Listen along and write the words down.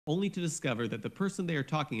only to discover that the person they are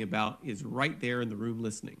talking about is right there in the room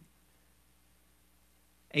listening.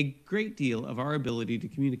 A great deal of our ability to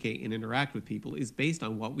communicate and interact with people is based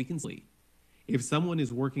on what we can see. If someone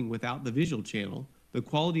is working without the visual channel, the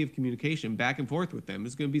quality of communication back and forth with them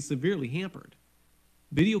is going to be severely hampered.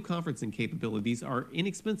 Video conferencing capabilities are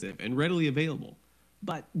inexpensive and readily available,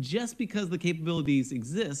 but just because the capabilities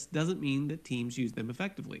exist doesn't mean that teams use them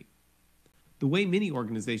effectively. The way many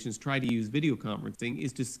organizations try to use video conferencing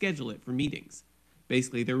is to schedule it for meetings.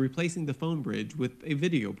 Basically, they're replacing the phone bridge with a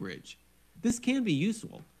video bridge. This can be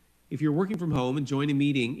useful. If you're working from home and join a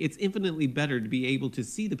meeting, it's infinitely better to be able to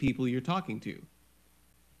see the people you're talking to.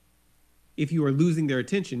 If you are losing their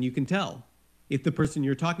attention, you can tell. If the person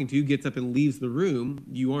you're talking to gets up and leaves the room,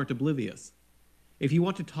 you aren't oblivious. If you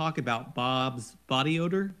want to talk about Bob's body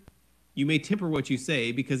odor, you may temper what you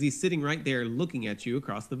say because he's sitting right there looking at you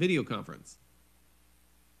across the video conference.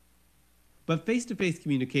 But face-to-face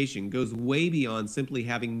communication goes way beyond simply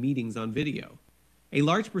having meetings on video. A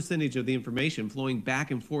large percentage of the information flowing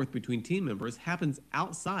back and forth between team members happens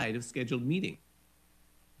outside of scheduled meetings.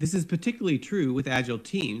 This is particularly true with Agile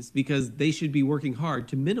teams because they should be working hard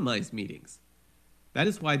to minimize meetings. That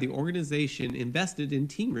is why the organization invested in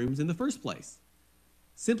team rooms in the first place.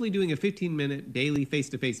 Simply doing a 15-minute daily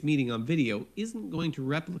face-to-face meeting on video isn't going to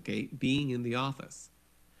replicate being in the office.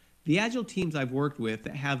 The Agile teams I've worked with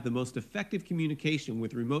that have the most effective communication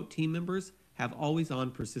with remote team members have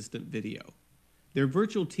always-on persistent video. Their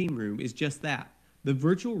virtual team room is just that, the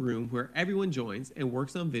virtual room where everyone joins and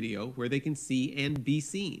works on video where they can see and be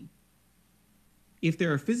seen. If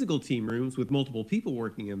there are physical team rooms with multiple people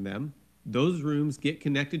working in them, those rooms get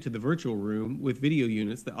connected to the virtual room with video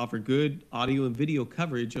units that offer good audio and video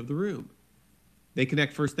coverage of the room. They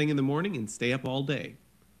connect first thing in the morning and stay up all day.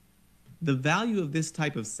 The value of this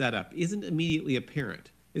type of setup isn't immediately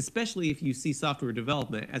apparent, especially if you see software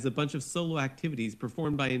development as a bunch of solo activities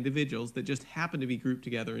performed by individuals that just happen to be grouped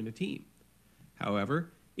together in a team.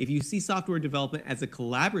 However, if you see software development as a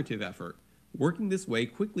collaborative effort, working this way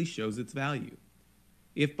quickly shows its value.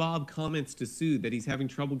 If Bob comments to Sue that he's having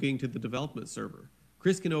trouble getting to the development server,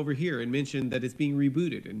 Chris can overhear and mention that it's being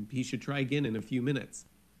rebooted and he should try again in a few minutes.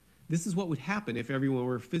 This is what would happen if everyone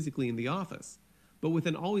were physically in the office. But with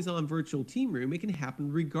an always-on virtual team room, it can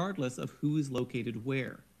happen regardless of who is located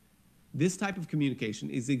where. This type of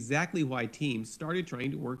communication is exactly why teams started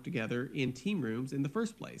trying to work together in team rooms in the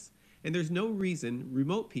first place, and there's no reason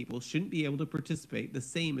remote people shouldn't be able to participate the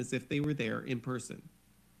same as if they were there in person.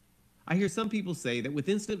 I hear some people say that with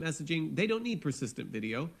instant messaging, they don't need persistent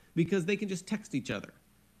video because they can just text each other.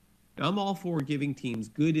 Now, I'm all for giving teams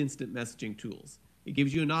good instant messaging tools. It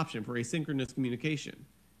gives you an option for asynchronous communication.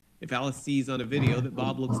 If Alice sees on a video that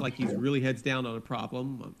Bob looks like he's really heads down on a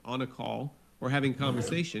problem, on a call, or having a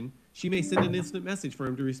conversation, she may send an instant message for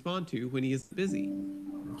him to respond to when he is busy.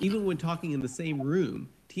 Even when talking in the same room,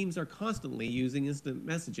 teams are constantly using instant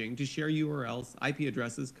messaging to share URLs, IP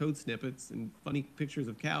addresses, code snippets, and funny pictures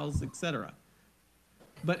of cows, etc.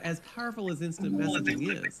 But as powerful as instant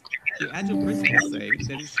messaging is, the Agile principles say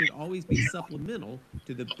that it should always be supplemental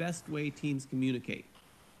to the best way teams communicate,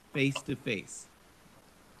 face-to-face.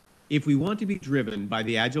 If we want to be driven by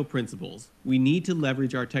the Agile principles, we need to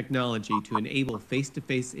leverage our technology to enable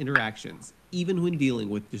face-to-face interactions, even when dealing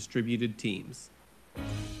with distributed teams.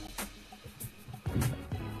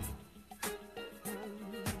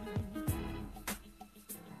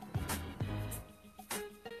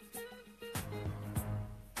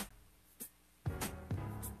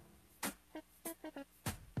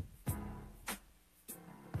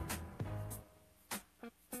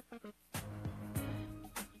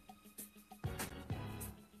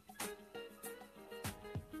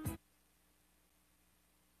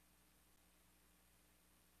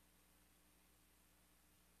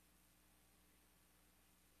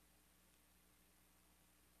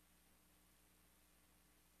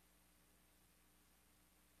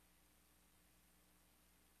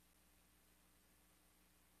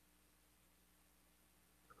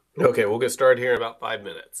 Okay, we'll get started here in about 5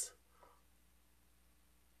 minutes.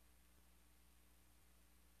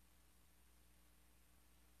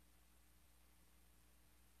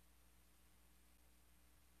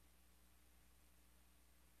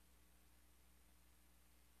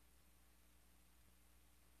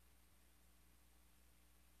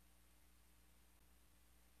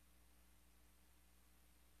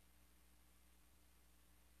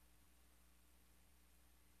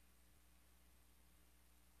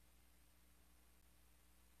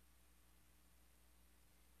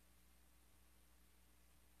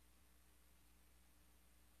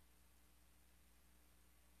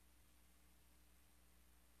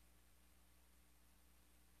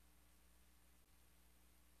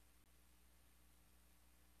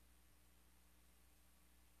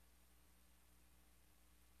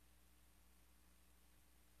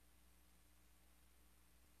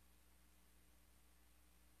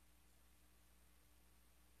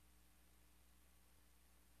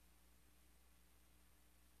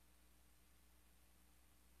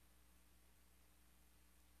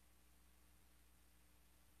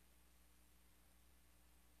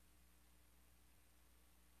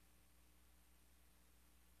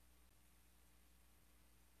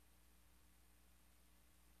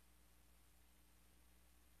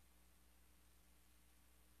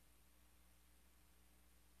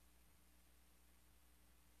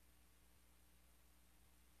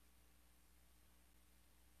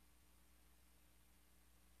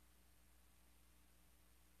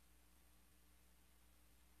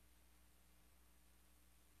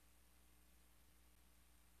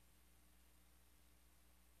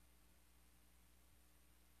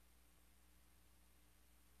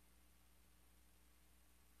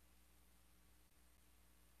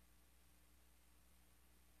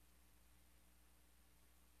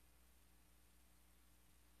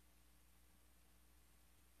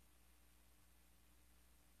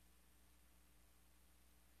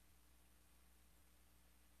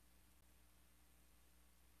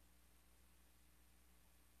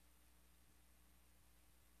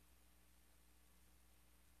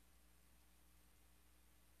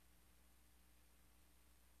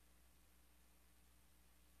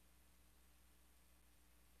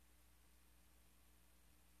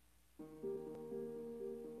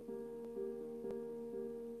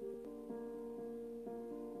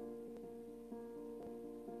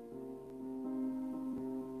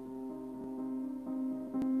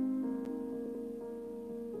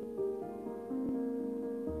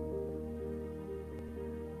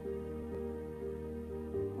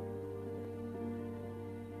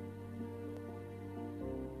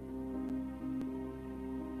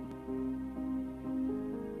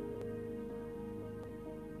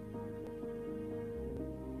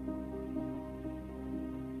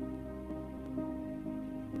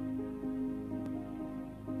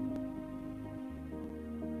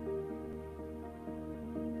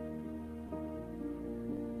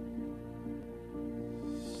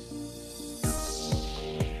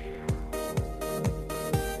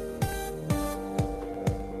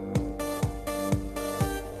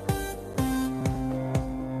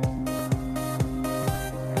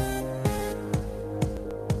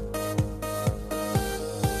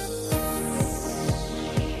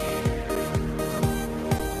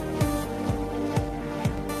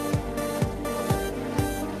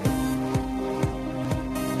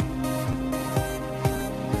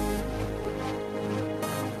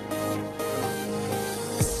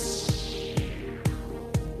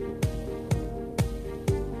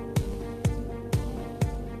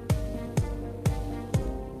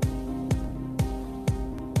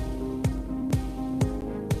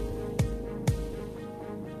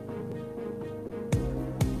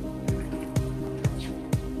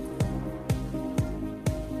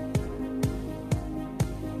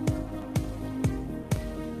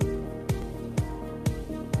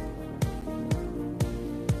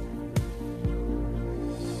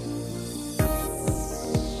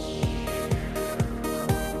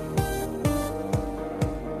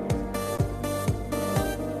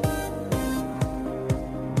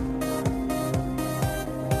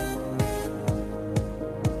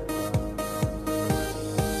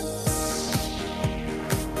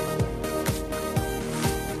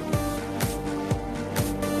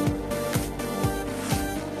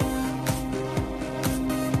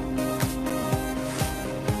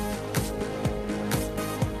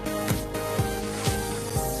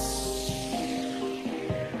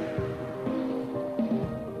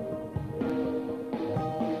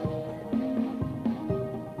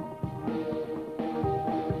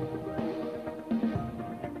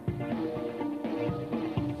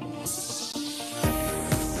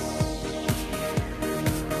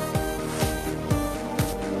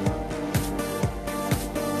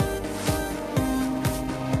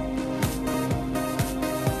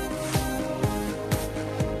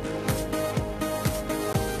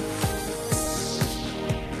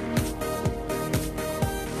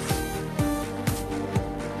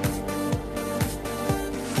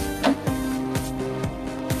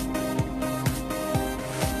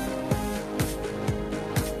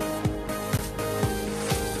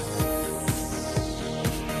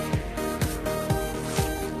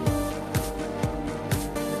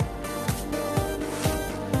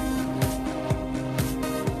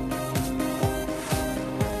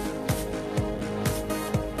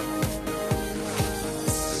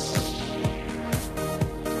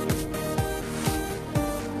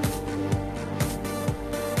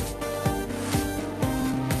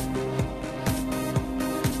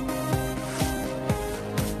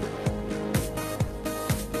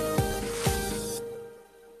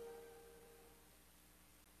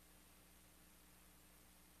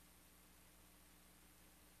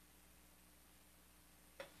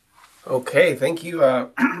 Okay, thank you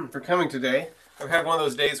for coming today. I've had one of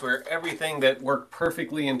those days where everything that worked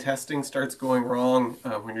perfectly in testing starts going wrong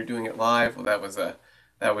when you're doing it live. Well,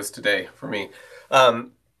 that was today for me.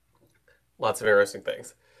 Lots of interesting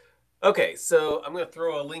things. Okay, so I'm going to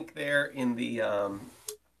throw a link there in the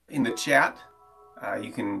chat.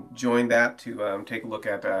 You can join that to take a look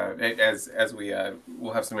at as we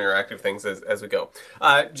we'll have some interactive things as we go.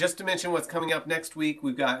 Just to mention what's coming up next week,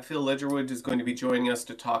 we've got Phil Ledgerwood is going to be joining us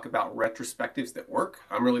to talk about retrospectives that work.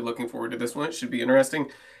 I'm really looking forward to this one. It should be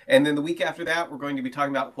interesting. And then the week after that, we're going to be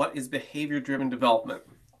talking about what is behavior-driven development.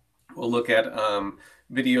 We'll look at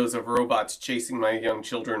videos of robots chasing my young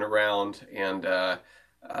children around and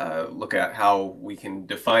look at how we can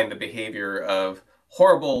define the behavior of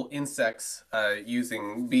horrible insects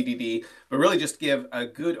using BDD, but really just give a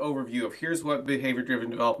good overview of here's what behavior-driven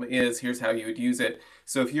development is, here's how you would use it.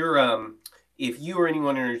 So if you or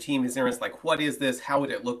anyone on your team is interested, like what is this, how would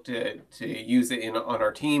it look to use it on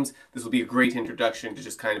our teams, this will be a great introduction to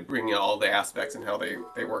just kind of bring in all the aspects and how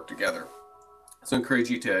they work together. So I encourage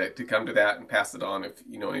you to come to that and pass it on if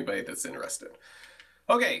you know anybody that's interested.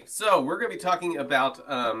 Okay, so we're going to be talking about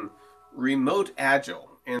remote Agile.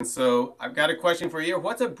 And so I've got a question for you.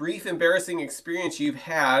 What's a brief, embarrassing experience you've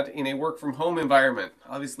had in a work-from-home environment?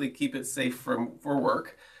 Obviously, keep it safe for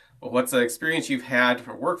work. But what's an experience you've had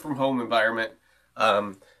for a work-from-home environment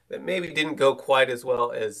that maybe didn't go quite as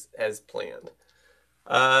well as planned?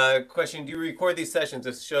 Question, do you record these sessions?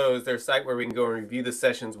 This shows their site where we can go and review the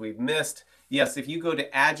sessions we've missed. Yes, if you go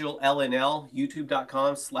to Agile LnL,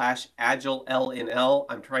 youtube.com/Agile LnL,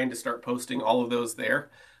 I'm trying to start posting all of those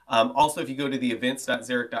there. Also, if you go to the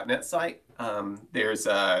events.xeric.net site, there's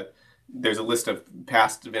a list of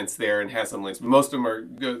past events there and has some links. But most of them are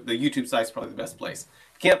the YouTube site's probably the best place.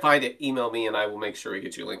 If you can't find it, email me and I will make sure we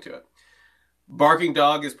get you a link to it. Barking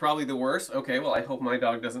dog is probably the worst. Okay, well, I hope my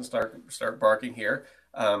dog doesn't start barking here.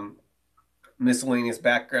 Miscellaneous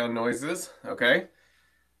background noises. Okay.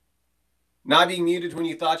 Not being muted when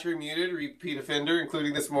you thought you were muted. Repeat offender,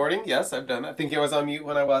 including this morning. Yes, I've done that. Thinking I was on mute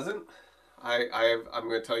when I wasn't. I'm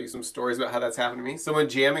going to tell you some stories about how that's happened to me. Someone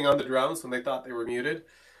jamming on the drums when they thought they were muted.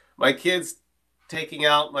 My kids taking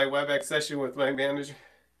out my WebEx session with my manager.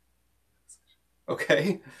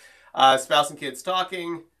 Okay. Spouse and kids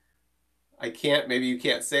talking. Maybe you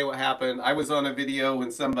can't say what happened. I was on a video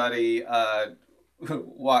when somebody, the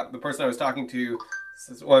person I was talking to,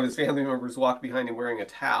 one of his family members walked behind him wearing a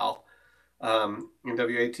towel.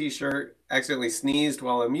 NWA t-shirt, accidentally sneezed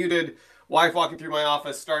while I'm muted. Wife walking through my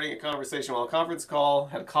office, starting a conversation while a conference call,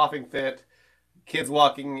 had a coughing fit. Kids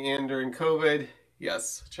walking in during COVID.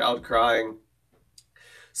 Yes, child crying.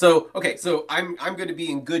 So, okay, so I'm going to be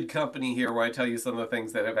in good company here where I tell you some of the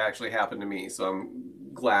things that have actually happened to me. So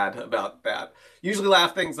I'm glad about that. Usually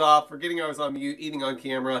laugh things off, forgetting I was on mute, eating on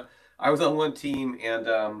camera. I was on one team and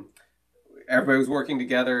everybody was working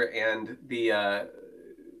together and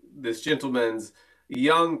this gentleman's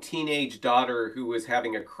young teenage daughter who was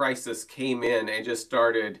having a crisis came in and just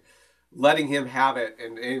started letting him have it.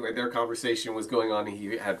 And anyway, their conversation was going on and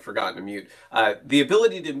he had forgotten to mute. The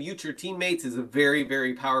ability to mute your teammates is a very,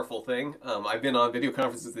 very powerful thing. I've been on video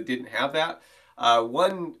conferences that didn't have that.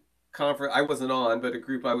 One conference I wasn't on, but a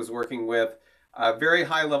group I was working with, a very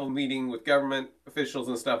high level meeting with government officials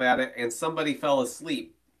and stuff at it, and somebody fell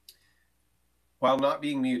asleep while not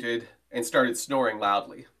being muted and started snoring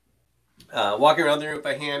loudly. Walking around the room with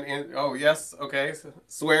a hand in, oh yes, okay,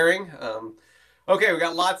 swearing. Okay, we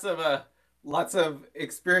got lots of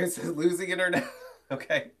experiences losing internet.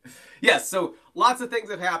 Okay, yes, so lots of things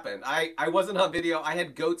have happened. I wasn't on video. I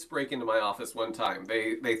had goats break into my office one time.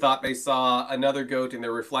 They thought they saw another goat in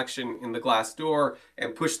their reflection in the glass door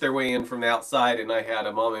and pushed their way in from the outside, and I had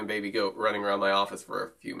a mom and baby goat running around my office for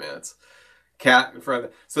a few minutes. Cat in front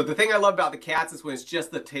of so the thing I love about the cats is when it's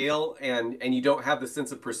just the tail and you don't have the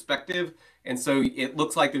sense of perspective, and so it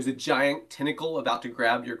looks like there's a giant tentacle about to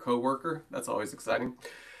grab your coworker. That's always exciting.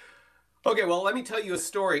 Okay, well, let me tell you a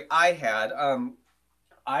story I had.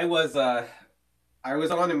 I was on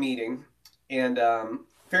a meeting, and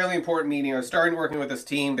fairly important meeting. I was starting working with this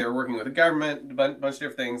team. They were working with the government, a bunch of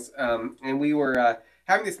different things, and we were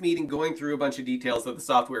having this meeting, going through a bunch of details of the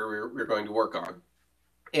software we were going to work on.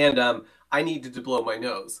 And I needed to blow my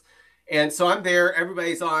nose. And so I'm there,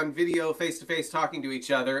 everybody's on video, face-to-face, talking to each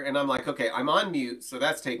other, and I'm like, okay, I'm on mute, so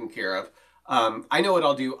that's taken care of. I know what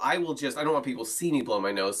I'll do. I don't want people to see me blow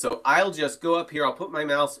my nose, so I'll just go up here, I'll put my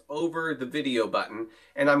mouse over the video button,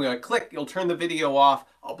 and I'm going to click, it'll turn the video off,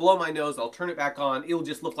 I'll blow my nose, I'll turn it back on, it'll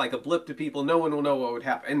just look like a blip to people, no one will know what would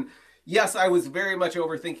happen. And yes, I was very much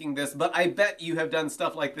overthinking this, but I bet you have done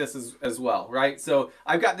stuff like this as well, right? So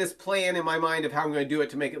I've got this plan in my mind of how I'm going to do it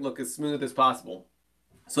to make it look as smooth as possible.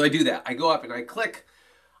 So I do that. I go up and I click,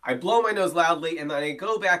 I blow my nose loudly, and then I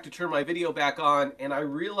go back to turn my video back on, and I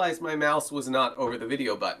realize my mouse was not over the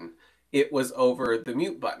video button. It was over the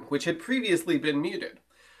mute button, which had previously been muted.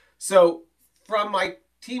 So from my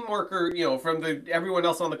team worker, from everyone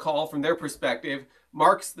else on the call, from their perspective,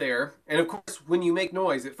 Mark's there. And of course, when you make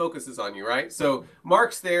noise, it focuses on you, right? So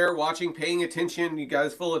Mark's there watching, paying attention, you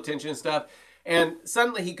guys full attention and stuff. And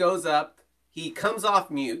suddenly he goes up, he comes off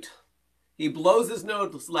mute, he blows his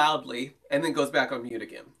nose loudly, and then goes back on mute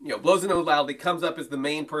again. Blows his nose loudly, comes up as the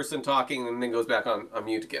main person talking, and then goes back on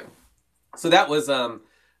mute again. So that was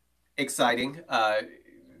exciting.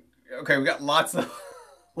 Okay, we got lots of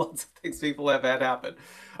things people have had happen.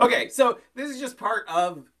 Okay, so this is just part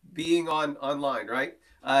of being online, right?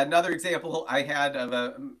 Another example I had of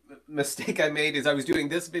a mistake I made is I was doing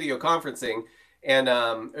this video conferencing and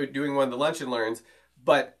doing one of the lunch and learns,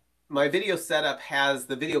 but my video setup has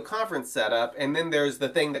the video conference setup, and then there's the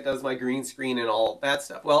thing that does my green screen and all that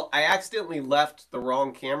stuff. Well, I accidentally left the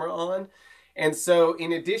wrong camera on, and so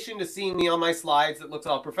in addition to seeing me on my slides that looks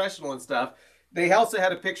all professional and stuff, they also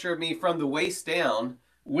had a picture of me from the waist down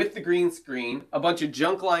with the green screen, a bunch of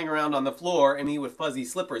junk lying around on the floor, and me with fuzzy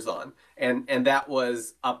slippers on. And that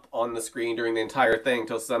was up on the screen during the entire thing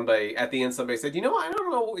until somebody, at the end, somebody said, I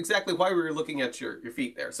don't know exactly why we were looking at your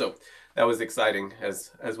feet there. So that was exciting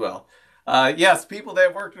as well. Yes, people that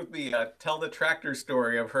have worked with me, tell the tractor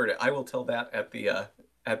story. I've heard it. I will tell that at the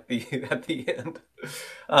end.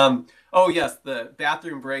 Oh yes, the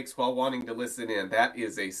bathroom breaks while wanting to listen in. That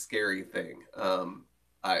is a scary thing.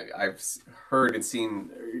 I've heard and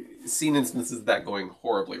seen instances of that going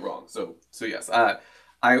horribly wrong. So yes, I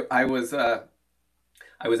was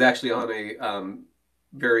actually on a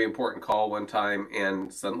very important call one time,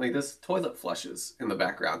 and suddenly this toilet flushes in the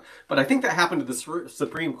background. But I think that happened to the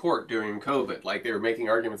Supreme Court during COVID. Like they were making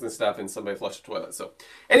arguments and stuff, and somebody flushed the toilet. So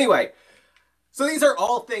anyway. So these are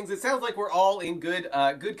all things. It sounds like we're all in good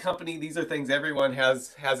company. These are things everyone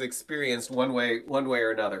has experienced one way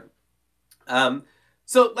or another.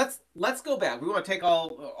 So let's go back. We want to take all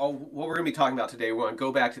what we're going to be talking about today. We want to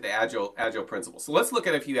go back to the agile principles. So let's look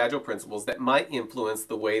at a few agile principles that might influence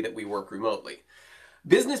the way that we work remotely.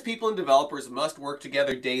 Business people and developers must work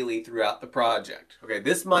together daily throughout the project. Okay,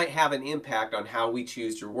 this might have an impact on how we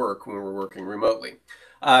choose to work when we're working remotely.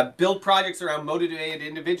 Build projects around motivated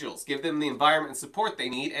individuals. Give them the environment and support they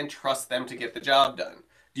need, and trust them to get the job done.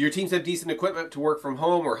 Do your teams have decent equipment to work from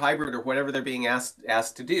home or hybrid or whatever they're being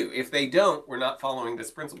asked to do? If they don't, we're not following this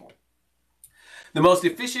principle. The most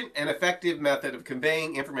efficient and effective method of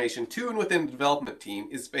conveying information to and within the development team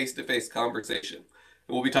is face-to-face conversation.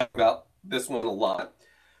 And we'll be talking about this one a lot.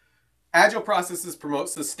 Agile processes promote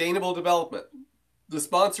sustainable development. The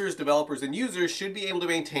sponsors, developers, and users should be able to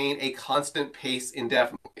maintain a constant pace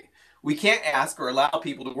indefinitely. We can't ask or allow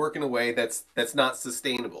people to work in a way that's not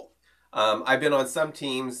sustainable. I've been on some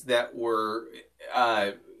teams that were,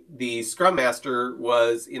 the Scrum Master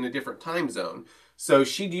was in a different time zone. So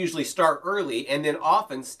she'd usually start early and then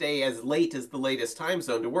often stay as late as the latest time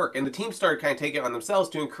zone to work. And the team started kind of taking it on themselves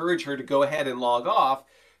to encourage her to go ahead and log off,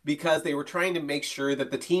 because they were trying to make sure that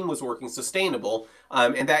the team was working sustainable.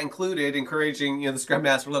 And that included encouraging the Scrum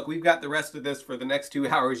Master, look, we've got the rest of this for the next 2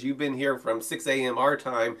 hours. You've been here from 6 a.m. our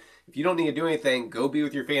time. If you don't need to do anything, go be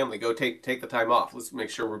with your family. Go take the time off. Let's make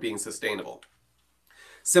sure we're being sustainable.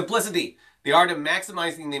 Simplicity. The art of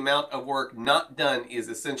maximizing the amount of work not done is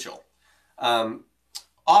essential.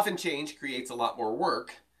 Often change creates a lot more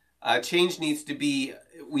work. Change needs to be,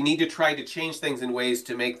 we need to try to change things in ways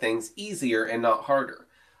to make things easier and not harder.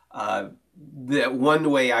 The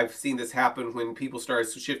one way I've seen this happen when people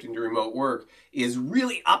started shifting to remote work is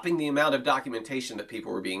really upping the amount of documentation that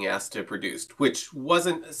people were being asked to produce, which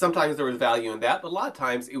wasn't, sometimes there was value in that, but a lot of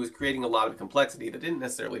times it was creating a lot of complexity that didn't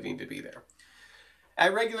necessarily need to be there.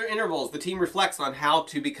 At regular intervals, the team reflects on how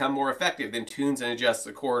to become more effective, then tunes and adjusts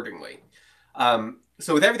accordingly.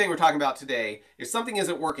 So with everything we're talking about today, if something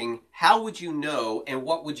isn't working, how would you know and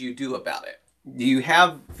what would you do about it? Do you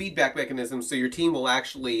have feedback mechanisms so your team will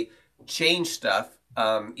actually change stuff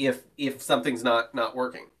if something's not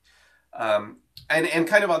working? And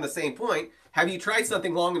kind of on the same point, have you tried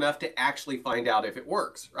something long enough to actually find out if it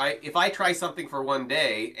works, right? If I try something for one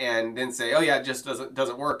day and then say, oh yeah, it just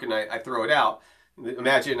doesn't work, and I throw it out.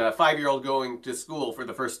 Imagine a 5-year-old going to school for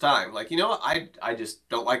the first time. Like, I just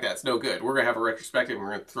don't like that. It's no good. We're going to have a retrospective and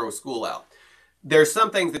we're going to throw school out. There's some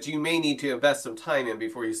things that you may need to invest some time in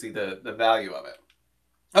before you see the value of it.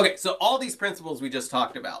 Okay, so all these principles we just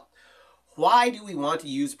talked about. why do we want to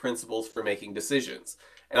use principles for making decisions?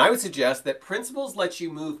 And I would suggest that principles let you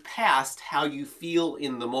move past how you feel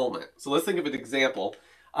in the moment. So let's think of an example.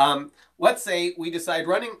 Let's say we decide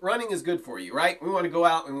running is good for you, right? We want to go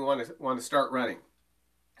out and we want to start running.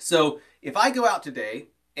 So if I go out today,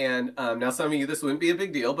 and now some of you, this wouldn't be a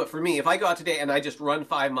big deal, but for me, if I go out today and I just run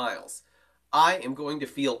 5 miles, I am going to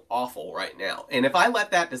feel awful right now. And if I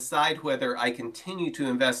let that decide whether I continue to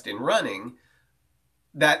invest in running,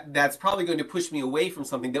 that's probably going to push me away from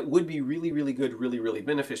something that would be really, really good, really, really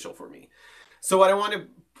beneficial for me. So what I want to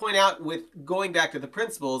point out with going back to the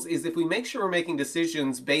principles is if we make sure we're making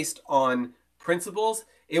decisions based on principles,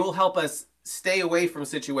 it will help us stay away from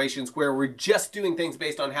situations where we're just doing things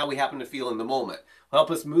based on how we happen to feel in the moment. It'll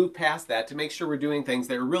help us move past that to make sure we're doing things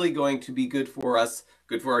that are really going to be good for us,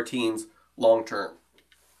 good for our teams long term.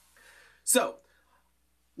 So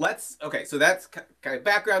so that's kind of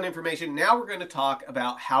background information. Now we're going to talk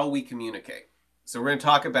about how we communicate. So we're going to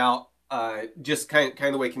talk about just kind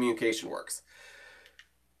of the way communication works.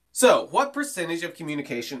 So what percentage of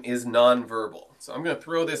communication is nonverbal? So I'm going to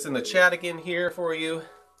throw this in the chat again here for you.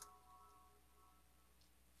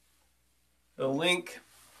 The link.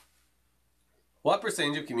 What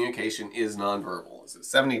percentage of communication is nonverbal? Is it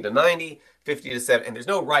 70 to 90, 50 to 7? And there's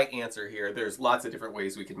no right answer here. There's lots of different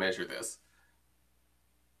ways we can measure this.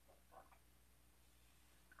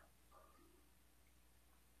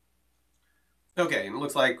 Okay, and it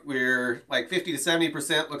looks like we're like 50 to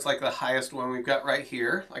 70% looks like the highest one we've got right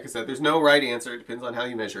here. Like I said, there's no right answer. It depends on how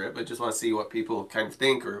you measure it, but just want to see what people kind of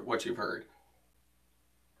think or what you've heard.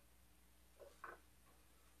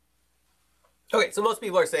 Okay, so most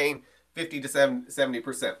people are saying 50 to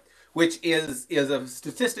 70%, which is a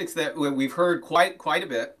statistics that we've heard quite a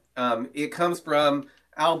bit. It comes from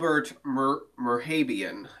Albert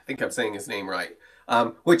Merhabian. I think I'm saying his name right.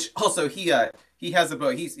 Which also he has a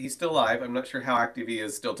book. He's still alive. I'm not sure how active he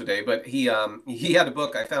is still today, but he had a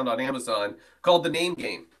book I found on Amazon called The Name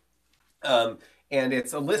Game. And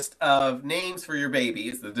it's a list of names for your baby.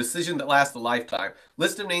 It's the decision that lasts a lifetime.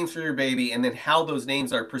 List of names for your baby, and then how those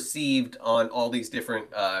names are perceived on all these different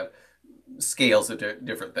scales of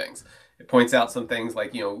different things. It points out some things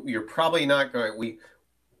like, you're probably not going.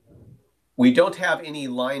 We don't have any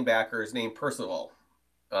linebackers named Percival.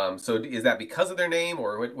 So is that because of their name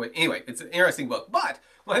or what? Anyway, it's an interesting book. But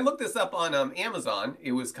when I looked this up on Amazon,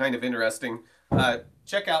 it was kind of interesting.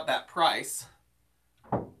 Check out that price.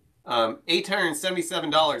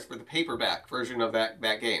 $877 for the paperback version of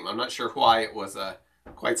that game. I'm not sure why it was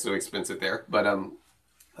quite so expensive there, but I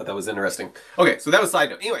thought that was interesting. Okay, so that was side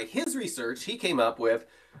note. Anyway, his research he came up with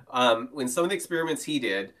when some of the experiments he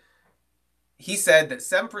did. He said that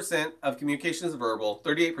 7% of communication is verbal,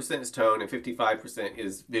 38% is tone, and 55%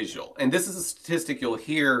 is visual. And this is a statistic you'll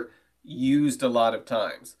hear used a lot of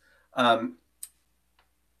times.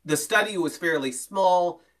 The study was fairly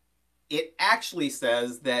small. It actually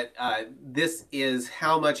says that this is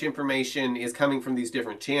how much information is coming from these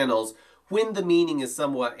different channels when the meaning is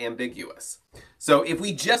somewhat ambiguous. So if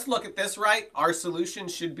we just look at this right, our solution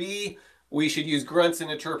should be we should use grunts and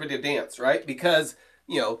interpretive dance, right? Because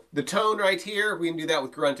the tone right here, we can do that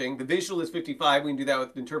with grunting. The visual is 55, we can do that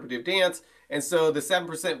with interpretive dance. And so the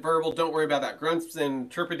 7% verbal, don't worry about that. Grunts and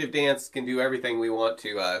interpretive dance can do everything we want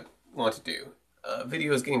to do.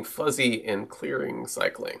 Video is getting fuzzy and clearing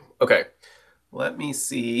cycling. Okay, let me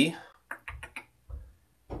see.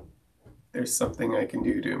 There's something I can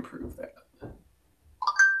do to improve that.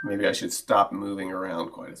 Maybe I should stop moving around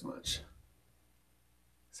quite as much.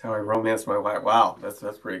 That's how I romance my wife. Wow,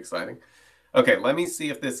 that's pretty exciting. Okay, let me see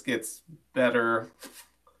if this gets better.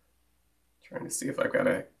 Trying to see if I've got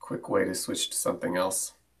a quick way to switch to something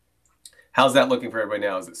else. How's that looking for everybody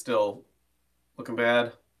now? Is it still looking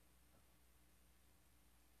bad?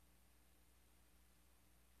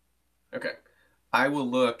 Okay,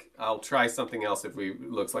 I'll try something else if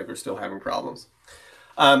it looks like we're still having problems.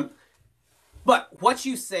 But what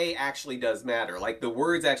you say actually does matter. Like the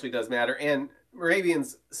words actually does matter. And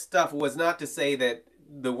Moravian's stuff was not to say that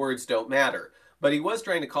the words don't matter, but he was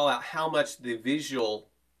trying to call out how much the visual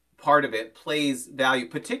part of it plays value,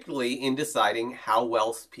 particularly in deciding how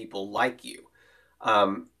well people like you.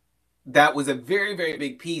 That was a very, very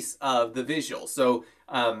big piece of the visual. So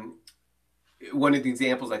one of the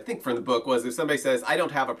examples I think from the book was if somebody says, "I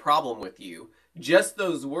don't have a problem with you," just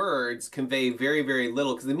those words convey very, very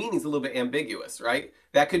little because the meaning's a little bit ambiguous, right?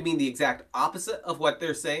 That could mean the exact opposite of what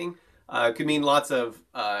they're saying. It could mean lots of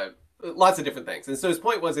different things. And so his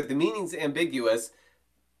point was if the meaning's ambiguous,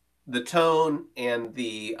 the tone and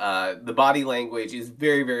the body language is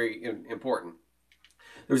very, very important.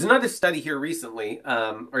 There was another study here recently,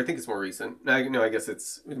 or I think it's more recent. No, I guess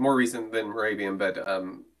it's more recent than Moravian, but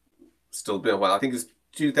still been a while. I think it's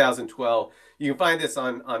 2012. You can find this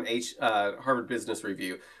on Harvard Business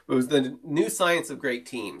Review. It was the New Science of Great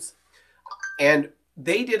Teams. And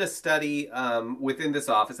they did a study within this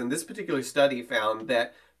office, and this particular study found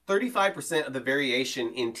that 35% of the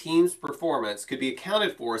variation in teams' performance could be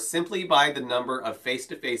accounted for simply by the number of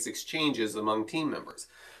face-to-face exchanges among team members.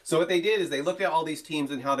 So what they did is they looked at all these teams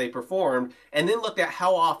and how they performed, and then looked at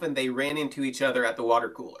how often they ran into each other at the water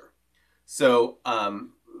cooler. So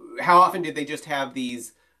how often did they just have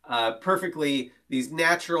these these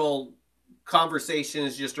natural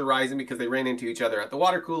conversations just arising because they ran into each other at the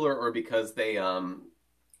water cooler, or because they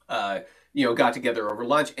got together over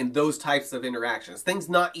lunch, and those types of interactions, things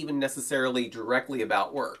not even necessarily directly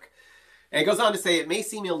about work. And it goes on to say, it may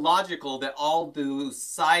seem illogical that all those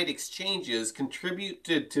side exchanges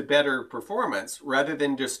contributed to better performance rather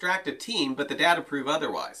than distract a team, but the data prove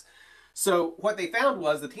otherwise. So what they found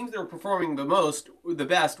was the teams that were performing the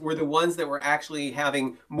best were the ones that were actually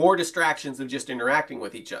having more distractions of just interacting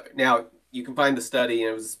with each other. Now, you can find the study,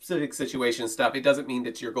 and it was specific situation stuff. It doesn't mean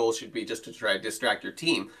that your goal should be just to try to distract your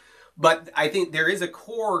team. But I think there is a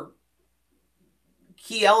core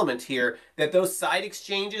key element here that those side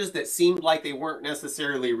exchanges that seemed like they weren't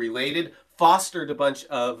necessarily related fostered a bunch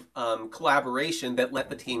of collaboration that let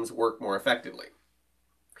the teams work more effectively.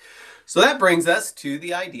 So that brings us to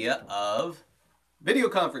the idea of video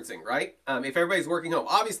conferencing, right? If everybody's working home,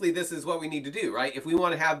 obviously this is what we need to do, right? If we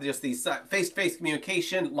want to have just these face-to-face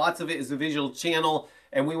communication, lots of it is a visual channel,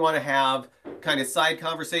 and we want to have kind of side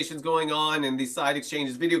conversations going on and these side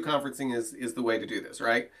exchanges, video conferencing is the way to do this,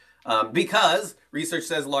 right? Because research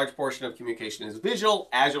says a large portion of communication is visual.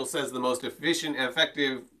 Agile says the most efficient and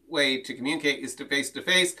effective way to communicate is to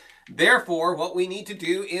face-to-face. Therefore, what we need to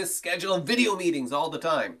do is schedule video meetings all the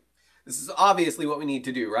time. This is obviously what we need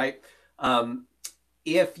to do, right?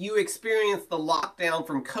 If you experience the lockdown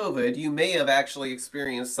from COVID, you may have actually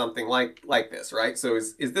experienced something like this, right? So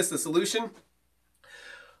is this the solution?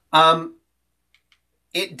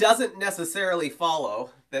 It doesn't necessarily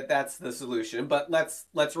follow that that's the solution, but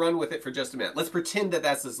let's run with it for just a minute. Let's pretend that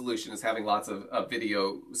that's the solution, is having lots of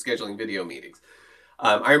scheduling video meetings.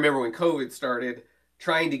 I remember when COVID started,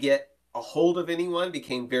 trying to get a hold of anyone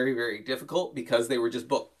became very, very difficult because they were just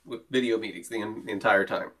booked with video meetings the entire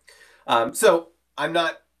time. So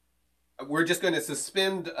we're just going to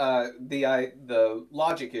suspend the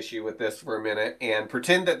logic issue with this for a minute and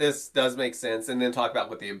pretend that this does make sense, and then talk about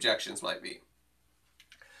what the objections might be.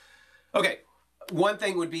 Okay, one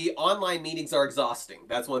thing would be online meetings are exhausting.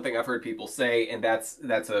 That's one thing I've heard people say, and that's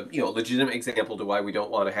a legitimate example to why we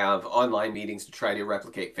don't want to have online meetings to try to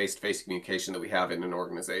replicate face-to-face communication that we have in an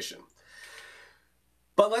organization.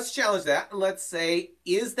 But let's challenge that and let's say,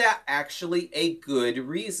 is that actually a good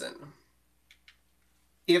reason?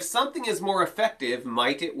 If something is more effective,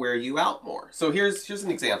 might it wear you out more? So here's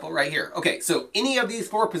an example right here. Okay, so any of these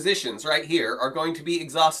 4 positions right here are going to be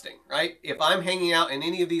exhausting, right? If I'm hanging out in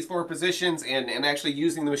any of these 4 positions and actually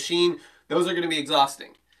using the machine, those are going to be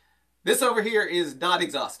exhausting. This over here is not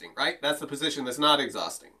exhausting, right? That's the position that's not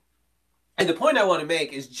exhausting. And the point I want to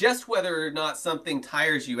make is just whether or not something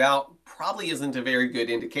tires you out probably isn't a very good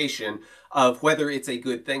indication of whether it's a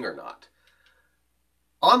good thing or not.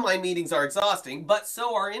 Online meetings are exhausting, but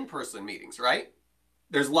so are in-person meetings, right?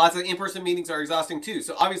 There's lots of in-person meetings are exhausting too.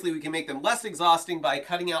 So obviously we can make them less exhausting by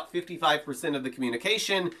cutting out 55% of the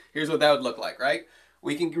communication. Here's what that would look like, right?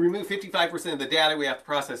 We can remove 55% of the data we have to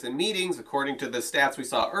process in meetings, according to the stats we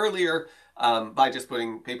saw earlier, by just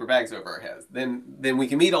putting paper bags over our heads. Then we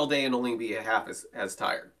can meet all day and only be half as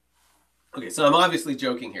tired. Okay, so I'm obviously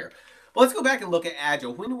joking here. But let's go back and look at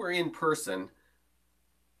Agile. When we're in person,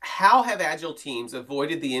 how have Agile teams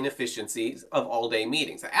avoided the inefficiencies of all-day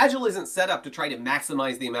meetings? Agile isn't set up to try to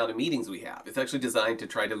maximize the amount of meetings we have. It's actually designed to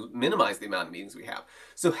try to minimize the amount of meetings we have.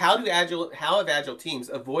 So how have Agile teams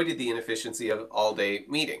avoided the inefficiency of all-day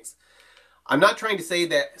meetings? I'm not trying to say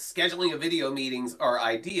that scheduling of video meetings are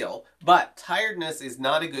ideal, but tiredness is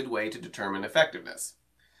not a good way to determine effectiveness.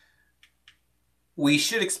 We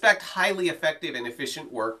should expect highly effective and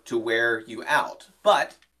efficient work to wear you out,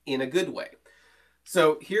 but in a good way.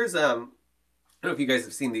 So here's, I don't know if you guys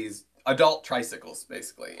have seen these adult tricycles,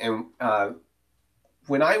 basically. And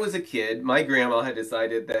when I was a kid, my grandma had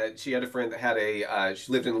decided that she had a friend that had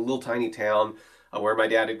she lived in a little tiny town where my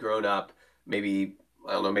dad had grown up. Maybe,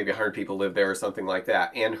 I don't know, maybe 100 people lived there or something like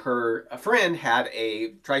that. And a friend had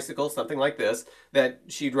a tricycle, something like this, that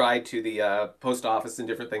she'd ride to the post office and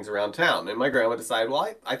different things around town. And my grandma decided,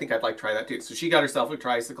 well, I think I'd like to try that too. So she got herself a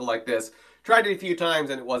tricycle like this. Tried it a few times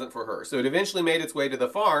and it wasn't for her. So it eventually made its way to the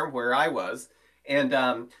farm where I was. And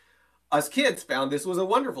us kids found this was a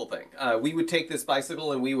wonderful thing. We would take this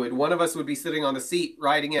bicycle and one of us would be sitting on the seat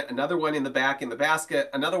riding it, another one in the back in the basket,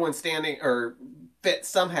 another one standing or fit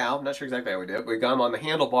somehow, I'm not sure exactly how we did it, we got them on the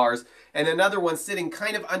handlebars, and another one sitting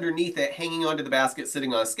kind of underneath it, hanging onto the basket,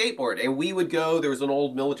 sitting on a skateboard. And we would go, there was an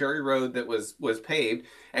old military road that was paved,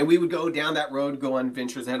 and we would go down that road, go on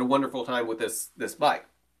adventures, and had a wonderful time with this bike.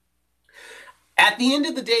 At the end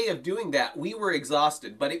of the day of doing that, we were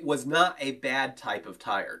exhausted, but it was not a bad type of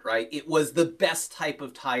tired, right? It was the best type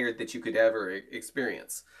of tired that you could ever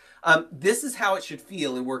experience. This is how it should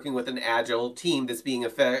feel in working with an agile team that's being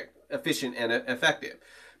efficient and effective.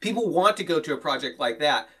 People want to go to a project like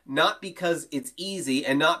that, not because it's easy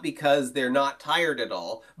and not because they're not tired at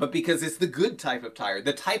all, but because it's the good type of tired,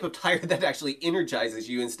 the type of tired that actually energizes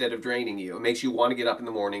you instead of draining you. It makes you want to get up in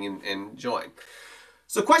the morning and join.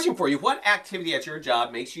 So question for you, what activity at your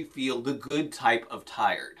job makes you feel the good type of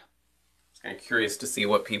tired? I'm kind of curious to see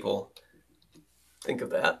what people think of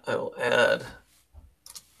that. I will add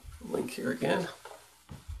a link here again.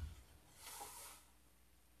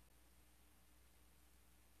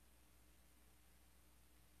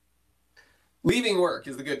 Leaving work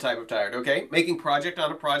is the good type of tired, okay? Making progress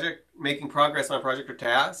on a project or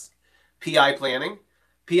task. PI planning.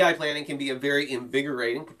 PI planning can be a very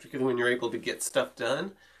invigorating, particularly when you're able to get stuff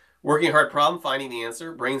done. Working a hard problem, finding the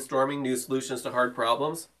answer, brainstorming new solutions to hard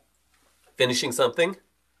problems, finishing something,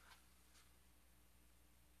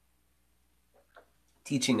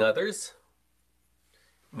 teaching others,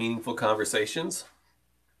 meaningful conversations,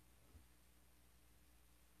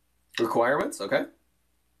 requirements, okay?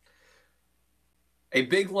 A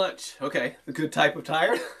big lunch, okay, the good type of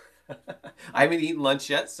tired. I haven't eaten lunch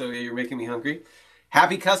yet, so you're making me hungry.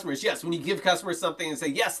 Happy customers, yes, when you give customers something and say,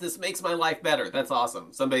 yes, this makes my life better, that's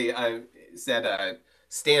awesome. Somebody said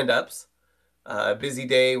stand-ups, a busy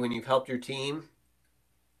day when you've helped your team,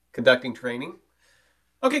 conducting training.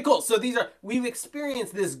 Okay, cool, so we've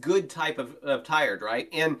experienced this good type of tired, right?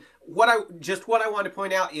 And what I want to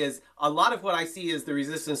point out is a lot of what I see is the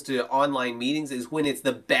resistance to online meetings is when it's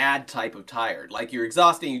the bad type of tired. Like you're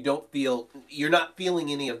exhausted and you're not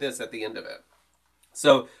feeling any of this at the end of it.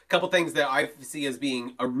 So a couple things that I see as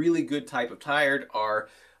being a really good type of tired are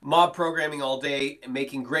mob programming all day and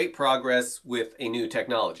making great progress with a new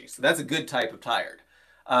technology. So that's a good type of tired.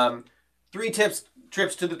 3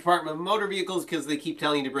 trips to the Department of Motor Vehicles because they keep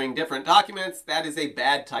telling you to bring different documents. That is a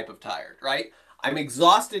bad type of tired, right? I'm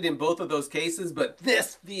exhausted in both of those cases, but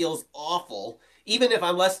this feels awful, even if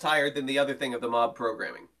I'm less tired than the other thing of the mob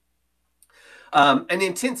programming. An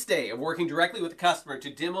intense day of working directly with the customer to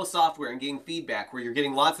demo software and getting feedback, where you're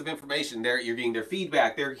getting lots of information. You're getting their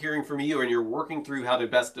feedback, they're hearing from you, and you're working through how to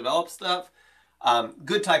best develop stuff.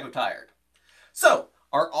 Good type of tired. So,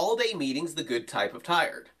 are all-day meetings the good type of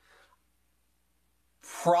tired?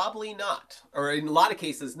 Probably not, or in a lot of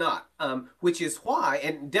cases not, which is why,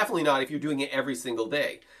 and definitely not if you're doing it every single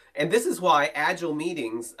day. And this is why Agile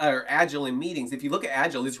meetings, or Agile in meetings, if you look at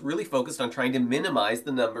Agile, it's really focused on trying to minimize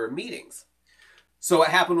the number of meetings. So what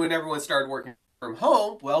happened when everyone started working from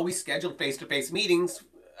home? Well, we scheduled face-to-face meetings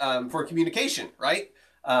for communication, right?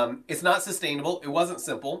 It's not sustainable. It wasn't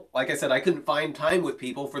simple. Like I said, I couldn't find time with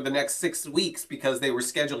people for the next 6 weeks because they were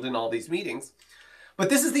scheduled in all these meetings. But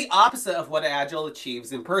this is the opposite of what Agile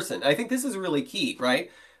achieves in person. I think this is really key, right?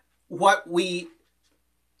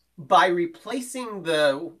 By replacing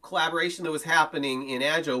the collaboration that was happening in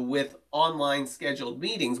Agile with online scheduled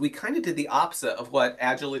meetings, we kind of did the opposite of what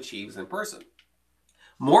Agile achieves in person.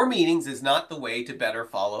 More meetings is not the way to better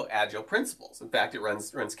follow Agile principles. In fact, it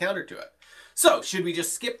runs counter to it. So, should we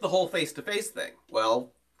just skip the whole face-to-face thing?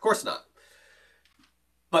 Well, of course not.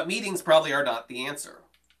 But meetings probably are not the answer.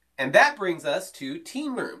 And that brings us to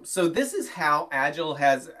team rooms. So this is how Agile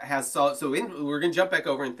has solved. We're going to jump back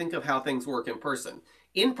over and think of how things work in person.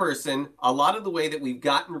 In person, a lot of the way that we've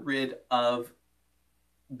gotten rid of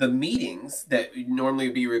the meetings that normally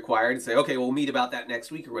would be required to say, okay, we'll meet about that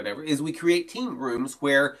next week or whatever, is we create team rooms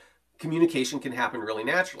where communication can happen really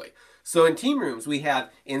naturally. So in team rooms, we have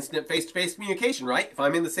instant face-to-face communication, right? If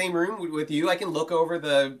I'm in the same room with you, I can look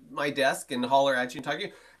over my desk and holler at you and talk to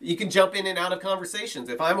you. You can jump in and out of conversations.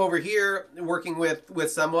 If I'm over here working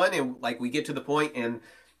with someone and like we get to the point and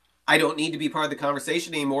I don't need to be part of the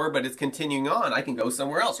conversation anymore, but it's continuing on, I can go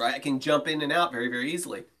somewhere else, right? I can jump in and out very, very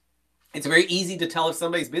easily. It's very easy to tell if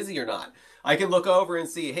somebody's busy or not. I can look over and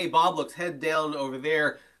see, hey, Bob looks head down over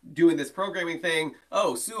there doing this programming thing.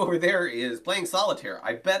 Oh, Sue over there is playing solitaire.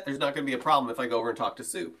 I bet there's not going to be a problem if I go over and talk to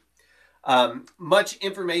Sue. Much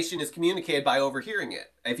information is communicated by overhearing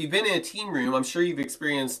it. If you've been in a team room, I'm sure you've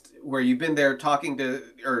experienced where you've been there talking to,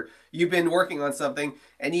 or you've been working on something,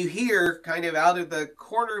 and you hear kind of out of the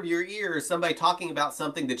corner of your ear somebody talking about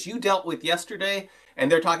something that you dealt with yesterday,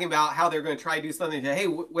 and they're talking about how they're going to try to do something. Hey,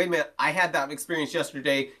 wait a minute, I had that experience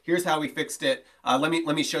yesterday. Here's how we fixed it. Let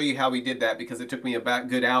me show you how we did that because it took me about a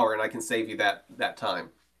good hour, and I can save you that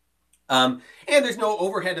time. And there's no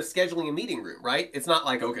overhead of scheduling a meeting room, right? It's not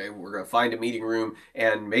like, okay, we're going to find a meeting room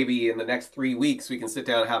and maybe in the next 3 weeks we can sit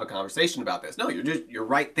down and have a conversation about this. No, you're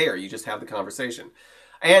right there. You just have the conversation.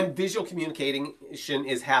 And visual communication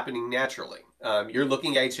is happening naturally. You're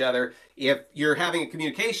looking at each other. If you're having a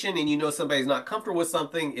communication and you know somebody's not comfortable with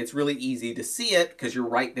something, it's really easy to see it because you're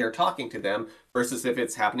right there talking to them versus if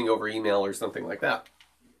it's happening over email or something like that.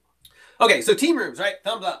 Okay, so team rooms, right?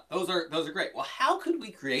 Thumbs up. Those are great. Well, how could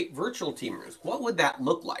we create virtual team rooms? What would that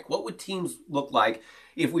look like? What would teams look like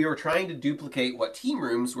if we were trying to duplicate what team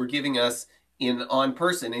rooms were giving us on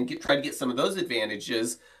person and try to get some of those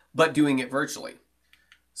advantages, but doing it virtually?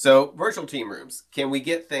 So virtual team rooms, can we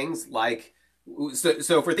get things like, so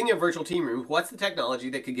if we're thinking of virtual team rooms, what's the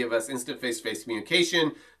technology that could give us instant face-to-face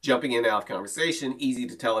communication, jumping in and out of conversation, easy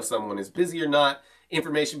to tell if someone is busy or not,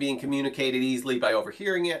 information being communicated easily by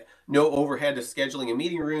overhearing it, no overhead of scheduling a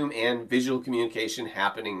meeting room, and visual communication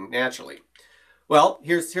happening naturally. Well,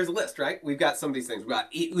 here's a list, right? We've got some of these things.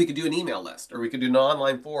 We could do an email list, or we could do an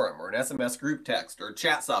online forum, or an SMS group text, or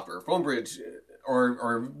chat software, phone bridge,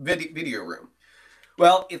 or video room.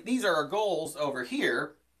 Well, if these are our goals over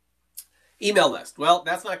here, email list. Well,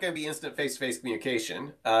 that's not going to be instant face-to-face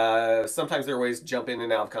communication. Sometimes there are ways to jump in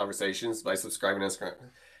and out of conversations by subscribing to Scrum.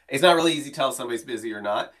 It's not really easy to tell if somebody's busy or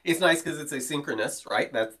not. It's nice because it's asynchronous,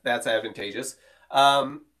 right? That's advantageous.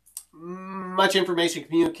 Much information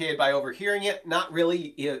communicated by overhearing it. Not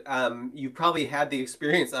really. You probably had the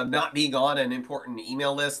experience of not being on an important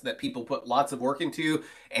email list that people put lots of work into,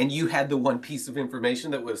 and you had the one piece of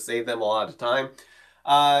information that would have saved them a lot of time.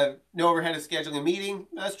 No overhead of scheduling a meeting.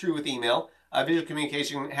 That's true with email. Visual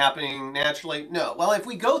communication happening naturally. No. Well, if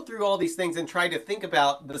we go through all these things and try to think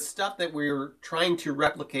about the stuff that we're trying to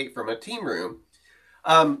replicate from a team room,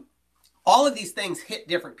 all of these things hit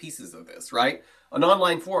different pieces of this, right? An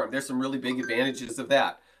online forum, there's some really big advantages of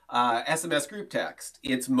that. SMS group text,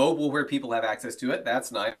 it's mobile where people have access to it.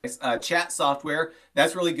 That's nice. Chat software,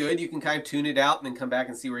 that's really good. You can kind of tune it out and then come back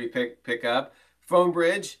and see where you pick up. Phone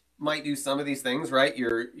bridge might do some of these things, right?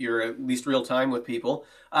 You're at least real time with people.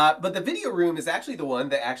 But the video room is actually the one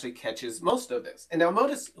that actually catches most of this. And now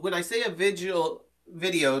notice when I say a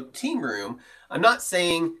video team room, I'm not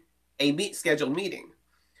saying a scheduled meeting.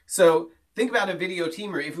 So think about a video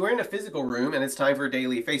team room. If we're in a physical room and it's time for a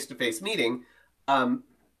daily face-to-face meeting,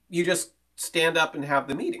 you just stand up and have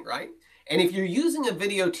the meeting, right? And if you're using a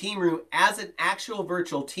video team room as an actual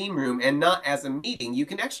virtual team room and not as a meeting, you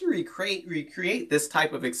can actually recreate this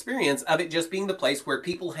type of experience of it just being the place where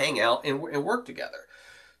people hang out and work together.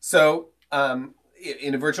 So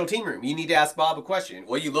in a virtual team room, you need to ask Bob a question.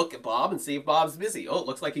 Well, you look at Bob and see if Bob's busy. Oh, it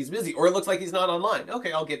looks like he's busy. Or it looks like he's not online.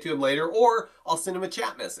 Okay, I'll get to him later. Or I'll send him a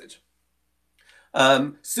chat message.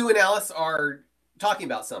 Sue and Alice are talking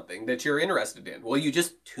about something that you're interested in. Well, you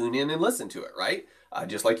just tune in and listen to it, right?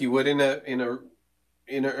 Just like you would in a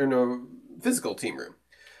physical team room.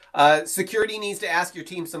 Security needs to ask your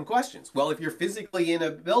team some questions. Well, if you're physically in a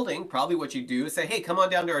building, probably what you do is say, hey, come on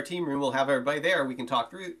down to our team room. We'll have everybody there. We can talk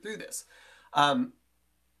through this.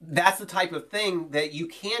 That's the type of thing that you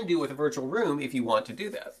can do with a virtual room if you want to do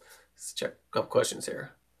that. Let's check a couple questions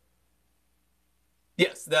here.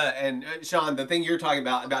 Yes, and Sean, the thing you're talking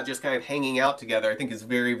about just kind of hanging out together, I think is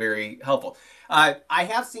very, very helpful. I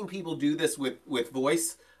have seen people do this with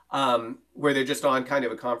voice, where they're just on kind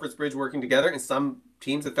of a conference bridge working together, and some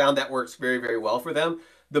teams have found that works very, very well for them.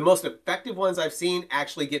 The most effective ones I've seen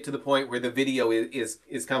actually get to the point where the video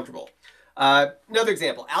is comfortable. Another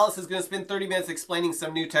example, Alice is going to spend 30 minutes explaining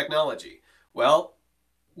some new technology. Well,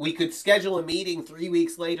 we could schedule a meeting 3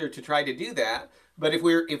 weeks later to try to do that. But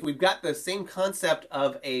if we've got the same concept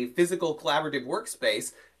of a physical collaborative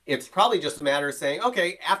workspace, it's probably just a matter of saying,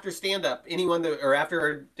 okay, after stand-up, or after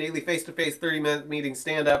our daily face-to-face 30-minute meeting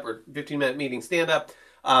stand-up or 15-minute meeting stand-up,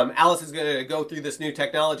 Alice is going to go through this new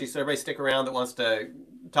technology, so everybody stick around that wants to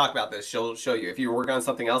talk about this. She'll show you. If you're working on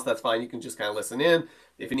something else, that's fine. You can just kind of listen in.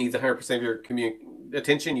 If it needs 100% of your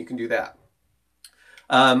attention, you can do that.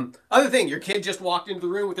 Other thing, your kid just walked into the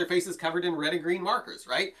room with their faces covered in red and green markers,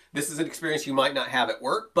 right? This is an experience you might not have at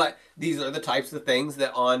work, but these are the types of things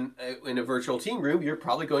that in a virtual team room, you're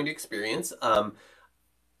probably going to experience.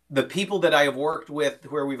 the people that I have worked with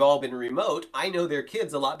where we've all been remote, I know their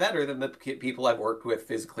kids a lot better than the people I've worked with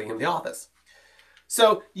physically in the office.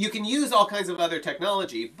 So you can use all kinds of other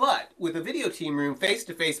technology, but with a video team room,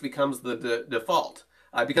 face-to-face becomes the default,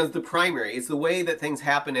 becomes the primary. It's the way that things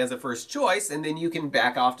happen as a first choice, and then you can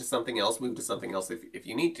back off to something else, move to something else if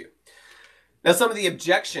you need to. Now, some of the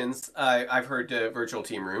objections I've heard to virtual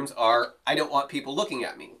team rooms are, I don't want people looking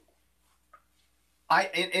at me.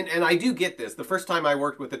 And I do get this. The first time I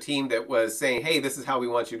worked with a team that was saying, hey, this is how we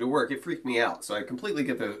want you to work, it freaked me out. So I completely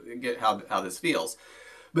get how this feels.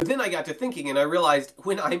 But then I got to thinking, and I realized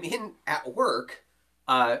when I'm at work,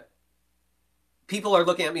 people are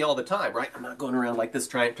looking at me all the time, right? I'm not going around like this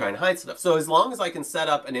trying to hide stuff. So as long as I can set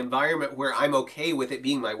up an environment where I'm okay with it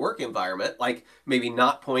being my work environment, like maybe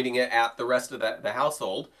not pointing it at the rest of the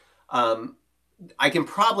household, I can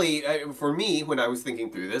probably, for me, when I was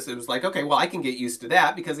thinking through this, it was like, okay, well, I can get used to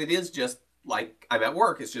that because it is just like I'm at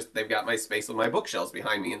work. It's just they've got my space on my bookshelves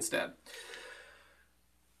behind me instead.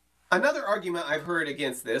 Another argument I've heard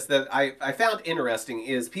against this that I found interesting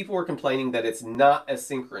is people were complaining that it's not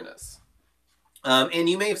asynchronous. And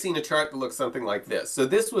you may have seen a chart that looks something like this. So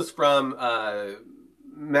this was from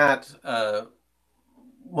Matt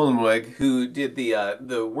Mullenweg, who did the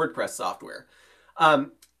WordPress software.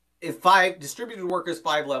 Distributed workers,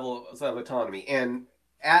 5 levels of autonomy. And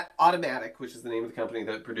at Automatic, which is the name of the company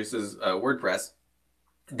that produces WordPress,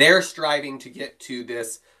 they're striving to get to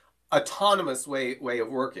this autonomous way of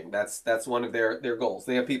working. That's one of their goals.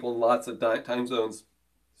 They have people in lots of time zones,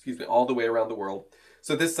 all the way around the world.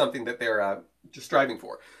 So this is something that they're just striving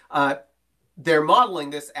for. They're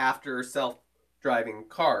modeling this after self-driving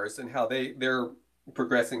cars and how they're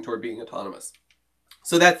progressing toward being autonomous.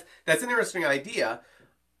 So that's an interesting idea,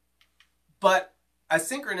 but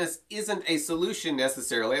asynchronous isn't a solution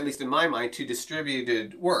necessarily, at least in my mind, to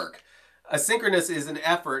distributed work. Asynchronous is an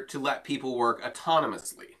effort to let people work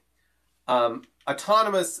autonomously.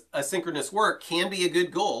 Autonomous asynchronous work can be a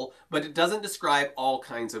good goal, but it doesn't describe all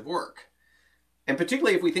kinds of work. And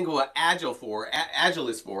particularly if we think of what Agile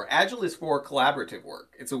is for collaborative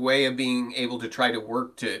work. It's a way of being able to try to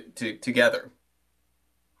work together.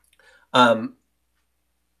 And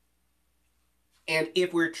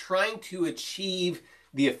if we're trying to achieve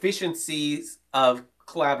the efficiencies of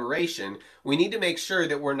collaboration, we need to make sure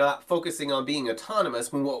that we're not focusing on being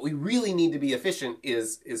autonomous when what we really need to be efficient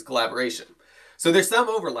is collaboration. So there's some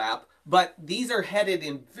overlap, but these are headed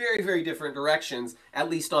in very, very different directions, at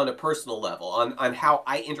least on a personal level, on how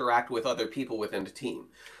I interact with other people within the team.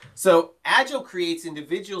 So Agile creates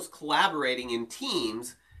individuals collaborating in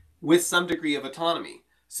teams with some degree of autonomy.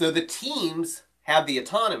 So the teams have the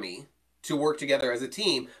autonomy to work together as a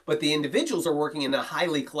team, but the individuals are working in a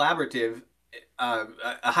highly collaborative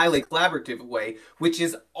way, which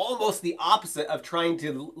is almost the opposite of trying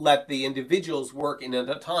to let the individuals work in an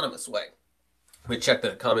autonomous way. Let me check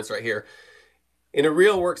the comments right here. In a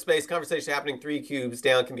real workspace, conversation happening 3 cubes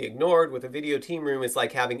down can be ignored. With a video team room, it's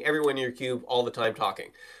like having everyone in your cube all the time talking.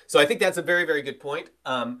 So I think that's a very, very good point.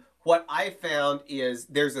 What I found is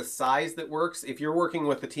there's a size that works. If you're working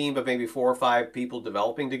with a team of maybe 4 or 5 people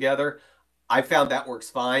developing together, I found that works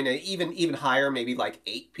fine. And even higher, maybe like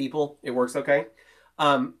 8 people, it works okay.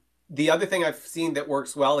 The other thing I've seen that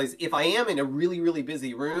works well is if I am in a really, really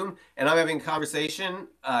busy room and I'm having a conversation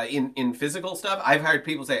in physical stuff, I've heard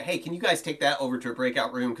people say, hey, can you guys take that over to a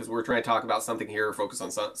breakout room because we're trying to talk about something here or focus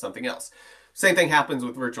on something else. Same thing happens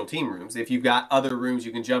with virtual team rooms. If you've got other rooms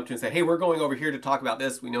you can jump to and say, hey, we're going over here to talk about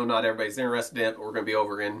this. We know not everybody's interested in it, but we're going to be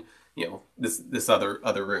over in this other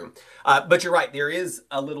room. But you're right. There is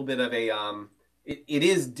a little bit of a, it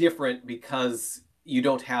is different because you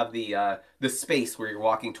don't have the space where you're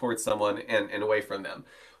walking towards someone and away from them.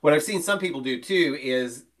 What I've seen some people do too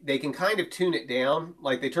is they can kind of tune it down.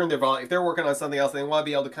 Like they turn their volume, if they're working on something else, they want to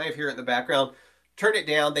be able to kind of hear it in the background, turn it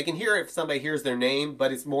down. They can hear it if somebody hears their name,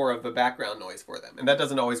 but it's more of a background noise for them. And that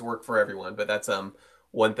doesn't always work for everyone, but that's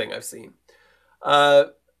one thing I've seen.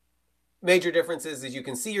 Major differences is you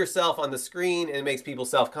can see yourself on the screen and it makes people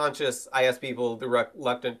self-conscious. I ask people, the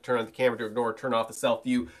reluctant to turn on the camera to ignore, turn off the self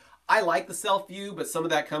view. I like the self view, but some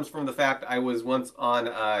of that comes from the fact I was once on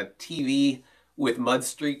TV with mud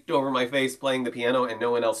streaked over my face playing the piano and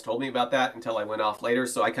no one else told me about that until I went off later.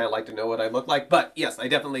 So I kind of like to know what I look like. But yes, I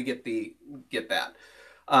definitely get that.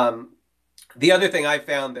 The other thing I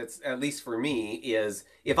found that's, at least for me, is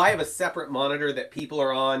if I have a separate monitor that people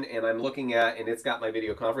are on and I'm looking at and it's got my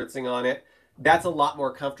video conferencing on it, that's a lot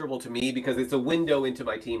more comfortable to me because it's a window into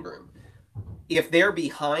my team room. if they're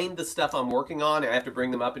behind the stuff I'm working on, I have to bring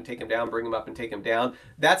them up and take them down, bring them up and take them down.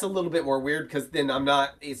 That's a little bit more weird because then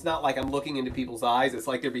it's not like I'm looking into people's eyes. It's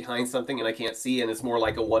like they're behind something and I can't see, and it's more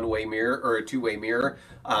like a one-way mirror or a two-way mirror.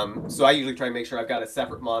 So I usually try and make sure I've got a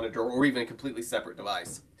separate monitor or even a completely separate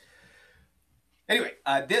device. Anyway,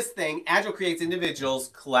 this thing, Agile creates individuals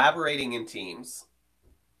collaborating in teams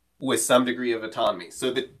with some degree of autonomy.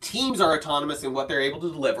 So the teams are autonomous in what they're able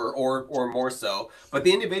to deliver, or more so, but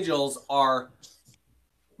the individuals are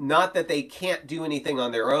not that they can't do anything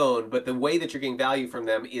on their own, but the way that you're getting value from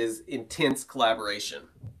them is intense collaboration.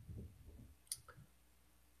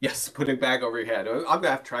 Yes, put it back over your head. I'm gonna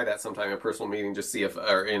have to try that sometime in a personal meeting, just see if,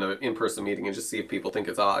 or in an in-person meeting, and just see if people think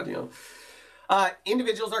it's odd.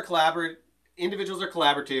 Individuals are collaborative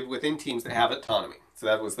within teams that have autonomy. So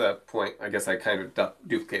that was the point. I guess I kind of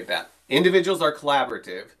duplicated that. Individuals are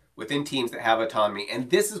collaborative within teams that have autonomy. And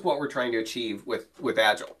this is what we're trying to achieve with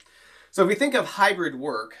Agile. So if we think of hybrid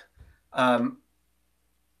work has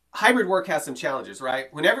some challenges,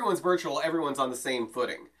 right? When everyone's virtual, everyone's on the same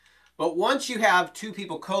footing. But once you have two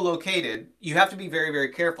people co-located, you have to be very, very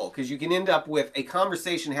careful because you can end up with a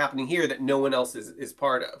conversation happening here that no one else is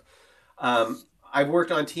part of. I've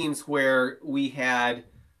worked on teams where we had,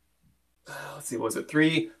 let's see, was it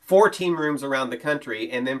 4 team rooms around the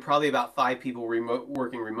country, and then probably about 5 people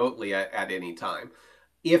working remotely at any time.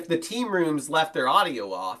 If the team rooms left their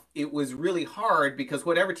audio off, it was really hard because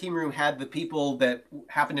whatever team room had the people that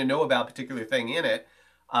happened to know about a particular thing in it,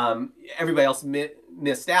 everybody else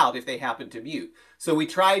missed out if they happened to mute. So we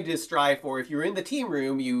tried to strive for, if you're in the team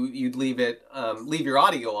room, you'd leave your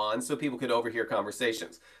audio on so people could overhear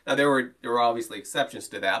conversations. Now there were obviously exceptions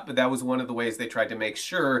to that, but that was one of the ways they tried to make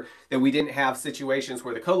sure that we didn't have situations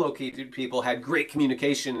where the co-located people had great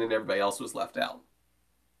communication and everybody else was left out.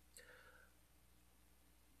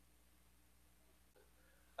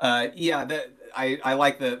 Yeah, I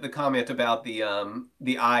like the comment about the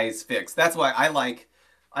eyes fixed. That's why I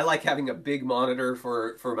like having a big monitor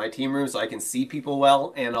for my team room so I can see people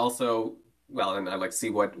well, and also, well, and I like to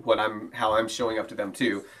see how I'm showing up to them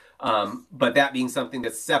too. But that being something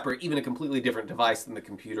that's separate, even a completely different device than the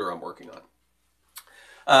computer I'm working on.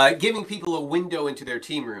 Giving people a window into their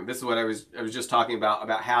team room. This is what I was just talking about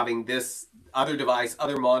having this other device,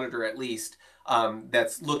 other monitor at least,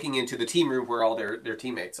 that's looking into the team room where all their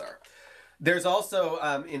teammates are. There's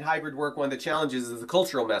also, in hybrid work, one of the challenges is the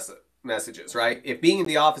cultural messages, right? If being in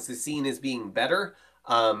the office is seen as being better,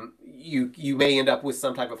 you may end up with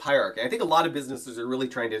some type of hierarchy. I think a lot of businesses are really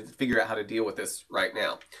trying to figure out how to deal with this right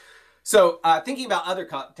now. So thinking about other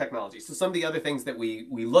technologies, so some of the other things that we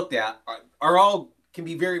looked at can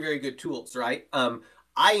be very, very good tools, right?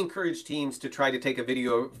 I encourage teams to try to take a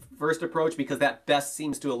video first approach because that best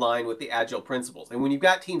seems to align with the Agile principles. And when you've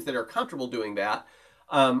got teams that are comfortable doing that,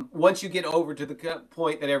 once you get over to the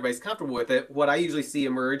point that everybody's comfortable with it, what I usually see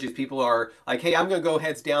emerge is people are like, hey, I'm going to go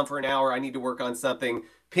heads down for an hour. I need to work on something.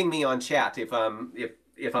 Ping me on chat if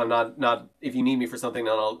you need me for something,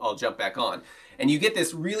 then I'll jump back on. And you get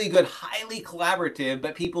this really good, highly collaborative,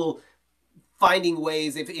 but people finding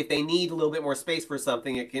ways, if they need a little bit more space for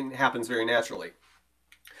something, happens very naturally.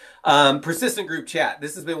 Persistent group chat.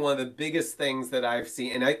 This has been one of the biggest things that I've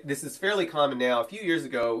seen, and this is fairly common now. A few years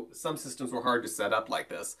ago, some systems were hard to set up like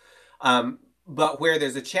this. But where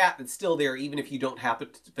there's a chat that's still there, even if you don't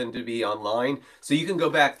happen to be online. So you can go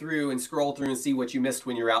back through and scroll through and see what you missed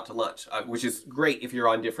when you're out to lunch, which is great if you're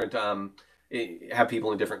on different, have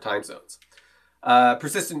people in different time zones.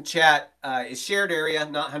 Persistent chat is shared area,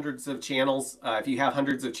 not hundreds of channels. If you have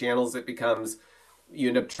hundreds of channels, you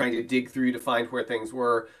end up trying to dig through to find where things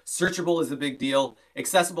were. Searchable is a big deal.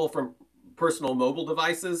 Accessible from personal mobile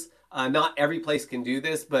devices. Not every place can do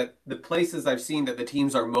this, but the places I've seen that the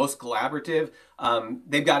teams are most collaborative,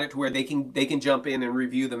 they've got it to where they can jump in and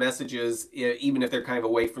review the messages, even if they're kind of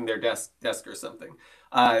away from their desk or something.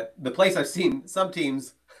 The place I've seen some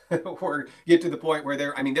teams get to the point where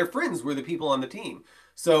their friends were the people on the team.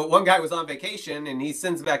 So one guy was on vacation and he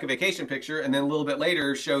sends back a vacation picture and then a little bit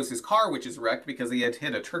later shows his car, which is wrecked because he had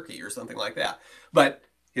hit a turkey or something like that. But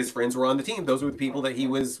his friends were on the team. Those were the people that he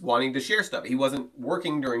was wanting to share stuff. He wasn't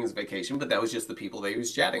working during his vacation, but that was just the people that he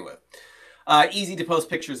was chatting with. Easy to post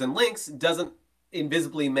pictures and links. Doesn't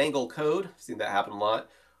invisibly mangle code. I've seen that happen a lot.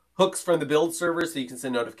 Hooks from the build server so you can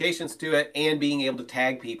send notifications to it, and being able to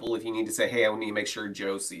tag people if you need to say, hey, I need to make sure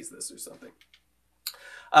Joe sees this or something.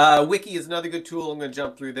 Wiki is another good tool. I'm going to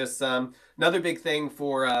jump through this. Another big thing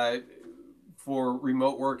for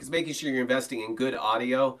remote work is making sure you're investing in good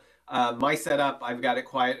audio. My setup, I've got it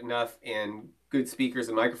quiet enough and good speakers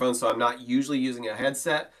and microphones, so I'm not usually using a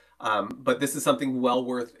headset. But this is something well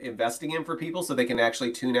worth investing in for people so they can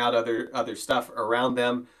actually tune out other stuff around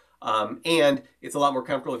them. And it's a lot more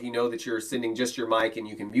comfortable if you know that you're sending just your mic and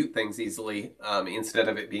you can mute things easily, instead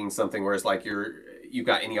of it being something where it's like you've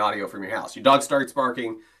got any audio from your house. Your dog starts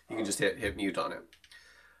barking, you can just hit mute on it.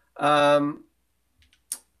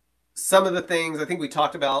 Some of the things, I think we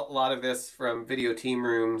talked about a lot of this from video team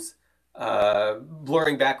rooms.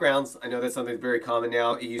 Blurring backgrounds, I know that's something that's very common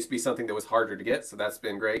now. It used to be something that was harder to get, so that's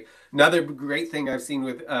been great. Another great thing I've seen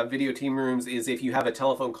with video team rooms is if you have a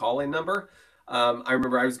telephone call-in number. I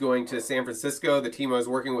remember I was going to San Francisco, the team I was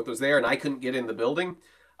working with was there, and I couldn't get in the building.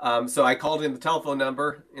 So I called in the telephone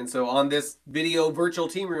number, and so on this video virtual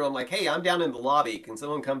team room, I'm like, hey, I'm down in the lobby. Can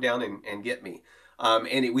someone come down and get me?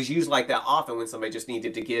 And it was used like that often when somebody just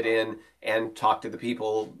needed to get in and talk to the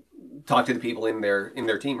people in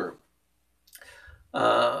their team room.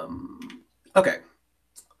 Okay.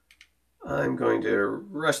 I'm going to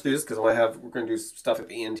rush through this because we're going to do stuff at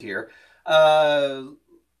the end here.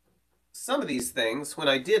 Some of these things, when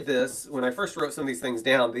I first wrote some of these things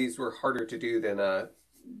down, these were harder to do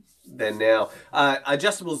than now.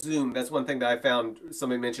 Adjustable zoom, that's one thing that I found.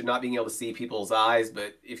 Somebody mentioned not being able to see people's eyes,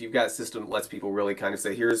 but if you've got a system that lets people really kind of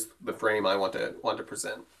say, here's the frame I want to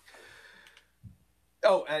present.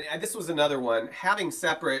 Oh, and this was another one. Having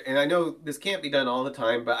separate, and I know this can't be done all the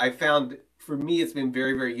time, but I found for me it's been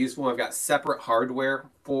very, very useful. I've got separate hardware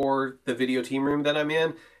for the video team room that I'm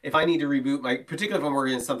in. If I need to reboot particularly if I'm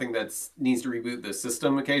working on something that needs to reboot the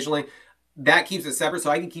system occasionally, that keeps it separate so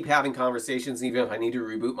I can keep having conversations even if I need to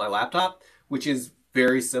reboot my laptop, which is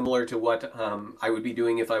very similar to what I would be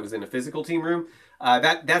doing if I was in a physical team room.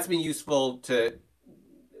 That's been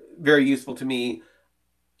very useful to me,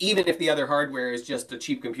 even if the other hardware is just a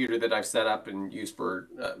cheap computer that I've set up and used for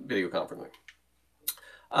video conferencing.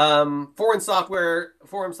 Forum software,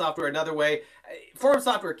 another way. Forum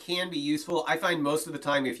software can be useful. I find most of the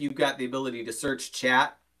time if you've got the ability to search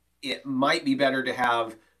chat, it might be better to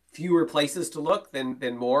have fewer places to look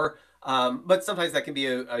than more. But sometimes that can be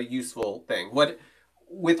a useful thing.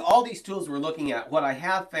 With all these tools we're looking at, what I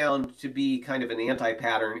have found to be kind of an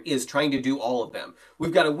anti-pattern is trying to do all of them.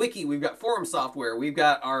 We've got a wiki, we've got forum software, we've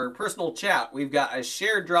got our personal chat, we've got a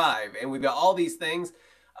shared drive, and we've got all these things.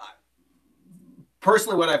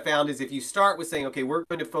 Personally, what I found is if you start with saying, okay, we're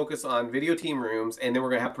going to focus on video team rooms, and then we're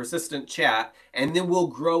going to have persistent chat, and then we'll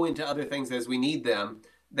grow into other things as we need them,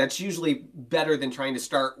 that's usually better than trying to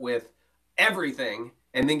start with everything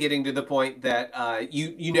and then getting to the point that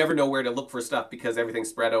you never know where to look for stuff because everything's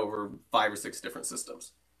spread over 5 or 6 different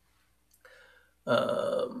systems.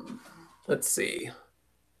 Let's see.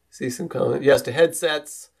 See some comments. Yes, to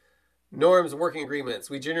headsets, norms, and working agreements.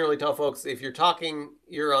 We generally tell folks if you're talking,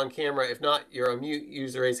 you're on camera. If not, you're on mute.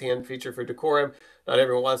 Use the raise hand feature for decorum. Not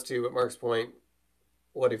everyone wants to, but Mark's point,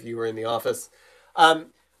 what if you were in the office? I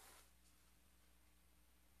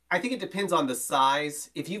think it depends on the size.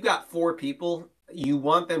 If you've got 4 people, you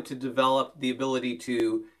want them to develop the ability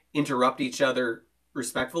to interrupt each other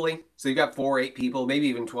respectfully. So you've got 4 or 8 people, maybe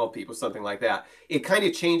even 12 people, something like that. It kind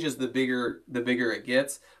of changes the bigger it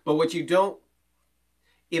gets. But what you don't,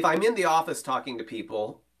 if I'm in the office talking to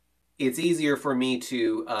people, it's easier for me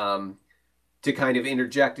to kind of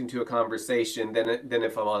interject into a conversation than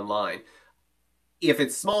if I'm online. If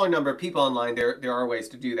it's smaller number of people online, there are ways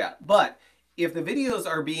to do that. But if the video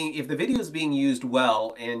is being used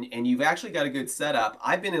well and you've actually got a good setup,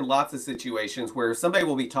 I've been in lots of situations where somebody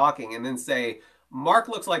will be talking and then say, Mark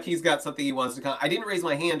looks like he's got something he wants to comment. I didn't raise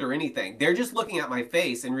my hand or anything. They're just looking at my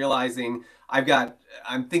face and realizing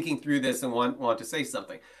I'm thinking through this and want to say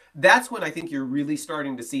something. That's when I think you're really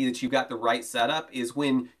starting to see that you've got the right setup, is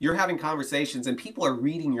when you're having conversations and people are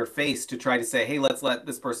reading your face to try to say, hey, let's let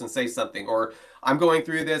this person say something. Or I'm going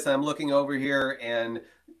through this and I'm looking over here and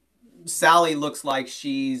Sally looks like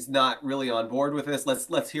she's not really on board with this.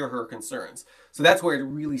 Let's hear her concerns. So that's where it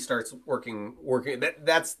really starts working.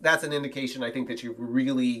 That's an indication, I think, that you've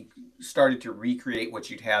really started to recreate what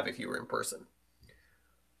you'd have if you were in person.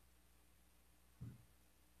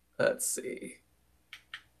 Let's see.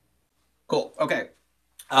 Cool. Okay.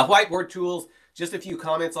 Whiteboard tools. Just a few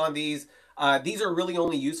comments on these. These are really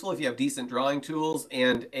only useful if you have decent drawing tools,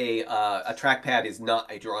 and a trackpad is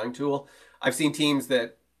not a drawing tool. I've seen teams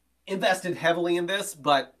that invested heavily in this,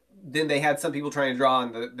 but then they had some people trying to draw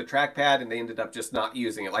on the trackpad and they ended up just not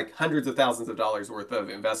using it. Like hundreds of thousands of dollars worth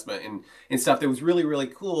of investment in stuff that was really, really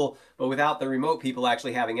cool, but without the remote people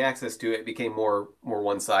actually having access to it, it became more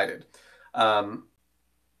one-sided.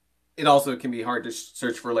 It also can be hard to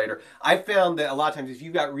search for later. I found that a lot of times if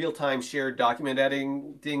you've got real-time shared document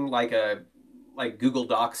editing, like Google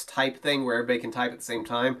Docs type thing where everybody can type at the same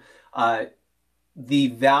time, the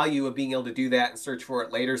value of being able to do that and search for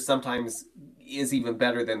it later sometimes is even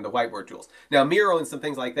better than the whiteboard tools. Now, Miro and some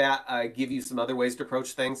things like that give you some other ways to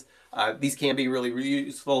approach things. These can be really, really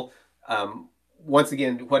useful. Once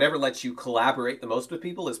again, whatever lets you collaborate the most with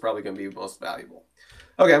people is probably going to be most valuable.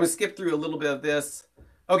 Okay, I'm going to skip through a little bit of this.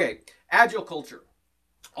 Okay, Agile culture.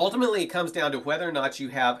 Ultimately, it comes down to whether or not you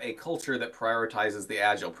have a culture that prioritizes the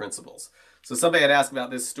Agile principles. So somebody had asked about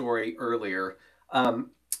this story earlier.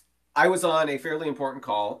 I was on a fairly important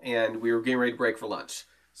call, and we were getting ready to break for lunch.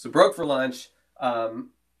 So broke for lunch.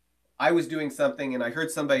 I was doing something, and I heard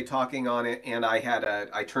somebody talking on it, and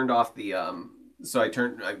I turned off the I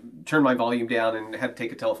turned my volume down and had to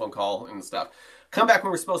take a telephone call and stuff. Come back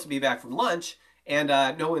when we're supposed to be back from lunch, and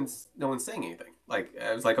no one's saying anything. Like,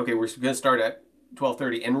 I was like, okay, we're going to start at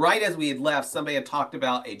 12:30, and right as we had left, somebody had talked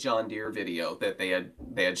about a John Deere video that they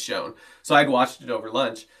had shown. So I'd watched it over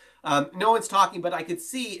lunch. No one's talking, but I could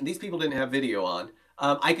see, and these people didn't have video on.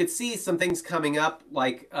 I could see some things coming up,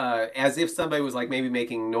 like as if somebody was like maybe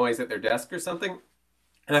making noise at their desk or something.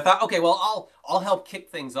 And I thought, okay, well, I'll help kick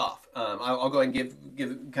things off. I'll go ahead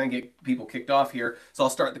and kind of get people kicked off here. So I'll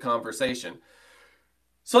start the conversation.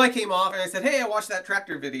 So I came off and I said, hey, I watched that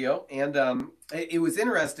tractor video, and it was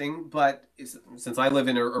interesting, but since I live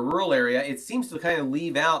in a rural area, it seems to kind of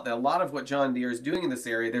leave out that a lot of what John Deere is doing in this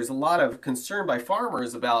area, there's a lot of concern by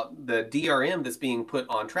farmers about the DRM that's being put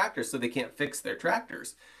on tractors so they can't fix their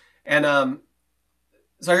tractors. And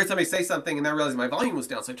so I heard somebody say something, and I realized my volume was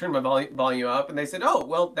down. So I turned my volume up, and they said, oh,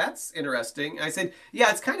 well, that's interesting. And I said,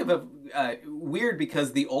 yeah, it's kind of weird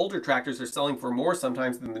because the older tractors are selling for more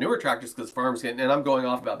sometimes than the newer tractors because farms get, and I'm going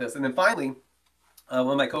off about this. And then finally,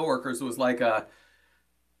 one of my coworkers was like,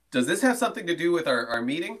 does this have something to do with our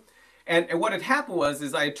meeting? And what had happened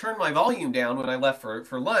is I had turned my volume down when I left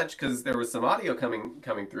for lunch because there was some audio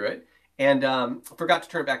coming through it, and forgot to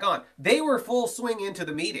turn it back on. They were full swing into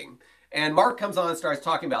the meeting. And Mark comes on and starts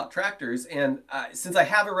talking about tractors. And since I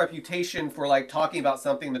have a reputation for like talking about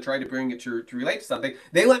something to try to bring it to relate to something,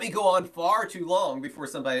 they let me go on far too long before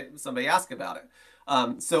somebody asked about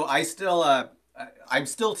it. So I'm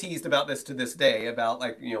still teased about this to this day about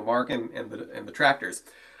like, you know, Mark and the tractors.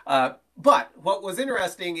 But what was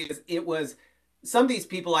interesting is it was some of these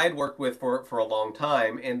people I had worked with for a long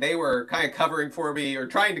time, and they were kind of covering for me or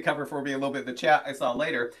trying to cover for me a little bit in the chat I saw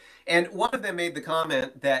later. And one of them made the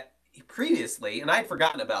comment that previously, and I'd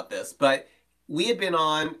forgotten about this, but we had been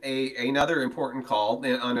on another important call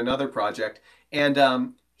on another project,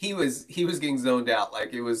 and he was getting zoned out.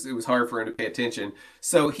 Like it was hard for him to pay attention.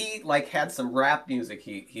 So he like had some rap music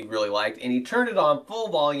he really liked, and he turned it on full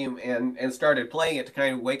volume and started playing it to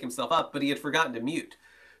kind of wake himself up, but he had forgotten to mute.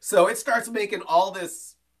 So it starts making all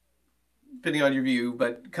this, depending on your view,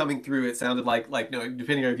 but coming through, it sounded like no,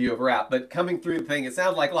 depending on your view of rap, but coming through the thing, it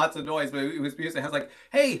sounded like lots of noise, but it was music. It was like,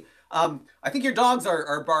 hey, I think your dogs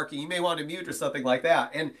are barking. You may want to mute or something like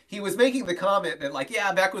that. And he was making the comment that like,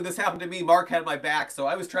 yeah, back when this happened to me, Mark had my back, so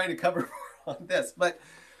I was trying to cover on this. But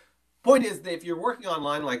point is that if you're working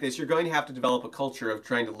online like this, you're going to have to develop a culture of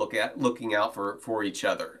trying to looking out for each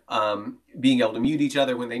other, being able to mute each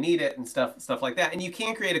other when they need it and stuff like that. And you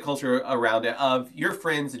can create a culture around it of your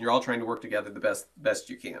friends and you're all trying to work together the best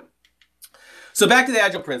you can. So back to the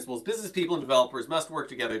Agile principles. Business people and developers must work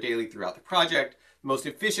together daily throughout the project. The most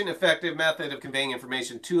efficient, effective method of conveying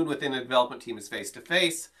information to and within a development team is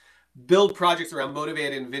face-to-face. Build projects around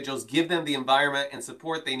motivated individuals. Give them the environment and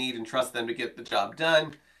support they need and trust them to get the job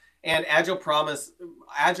done. And Agile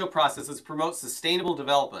processes promote sustainable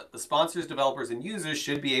development. The sponsors, developers, and users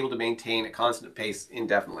should be able to maintain a constant pace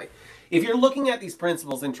indefinitely. If you're looking at these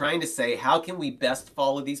principles and trying to say, how can we best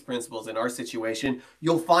follow these principles in our situation,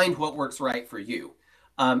 you'll find what works right for you.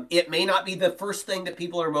 It may not be the first thing that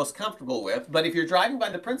people are most comfortable with, but if you're driving by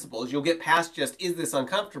the principles, you'll get past just, is this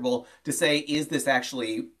uncomfortable, to say, is this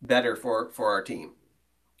actually better for our team?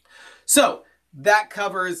 So that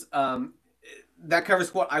covers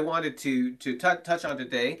what I wanted to touch on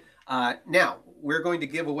today. Now, we're going to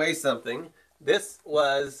give away something. This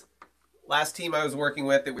was last team I was working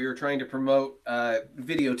with that we were trying to promote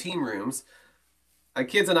video team rooms. My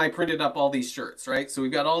kids and I printed up all these shirts, right? So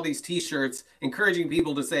we've got all these t-shirts encouraging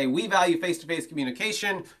people to say, we value face-to-face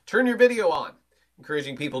communication, turn your video on.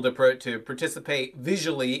 Encouraging people to participate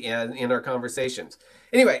visually in our conversations.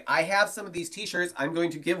 Anyway, I have some of these t-shirts. I'm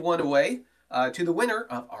going to give one away to the winner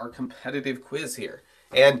of our competitive quiz here.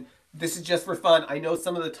 And this is just for fun. I know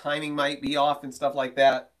some of the timing might be off and stuff like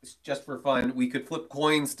that. It's just for fun. We could flip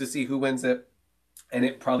coins to see who wins it, and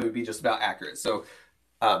it probably would be just about accurate. So,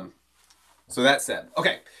 so that said,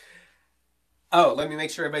 okay. Oh, let me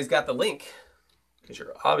make sure everybody's got the link, because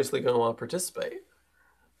you're obviously going to want to participate.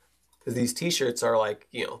 Because these t-shirts are like,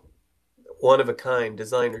 you know, one-of-a-kind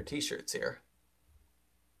designer t-shirts here.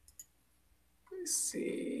 Let's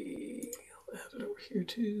see. I'll add it over here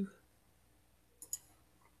too.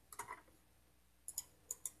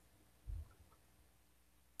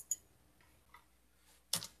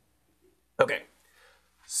 Okay,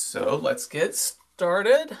 so let's get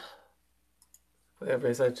started.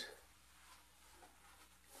 Everybody said,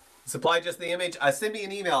 supply just the image. Send me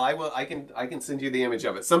an email. I can send you the image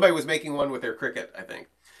of it. Somebody was making one with their Cricut, I think.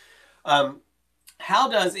 How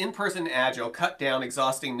does in-person Agile cut down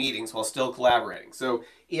exhausting meetings while still collaborating? So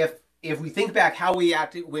if we think back how we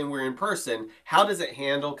acted when we're in person, how does it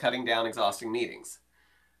handle cutting down exhausting meetings?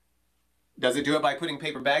 Does it do it by putting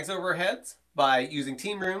paper bags over our heads? By using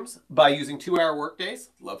team rooms? By using 2-hour workdays?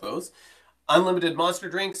 Love those. Unlimited monster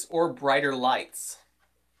drinks or brighter lights?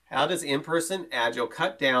 How does in-person Agile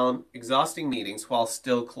cut down exhausting meetings while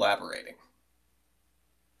still collaborating?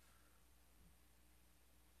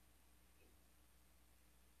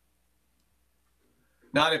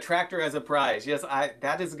 Not a tractor as a prize. Yes,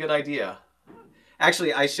 that is a good idea.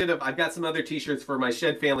 Actually, I've got some other t-shirts for my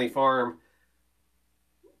Shed family farm.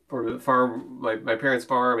 For the farm, my parents'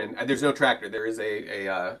 farm, and there's no tractor. There is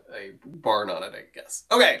a barn on it, I guess.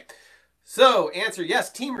 Okay, so answer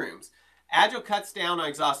yes, team rooms. Agile cuts down on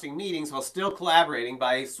exhausting meetings while still collaborating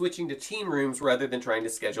by switching to team rooms rather than trying to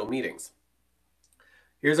schedule meetings.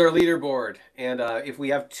 Here's our leaderboard, and if we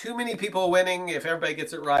have too many people winning, if everybody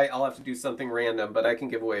gets it right, I'll have to do something random, but I can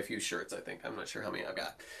give away a few shirts, I think. I'm not sure how many I've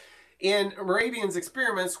got. In Moravian's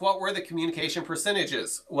experiments, what were the communication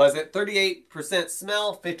percentages? Was it 38%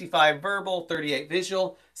 smell, 55 verbal, 38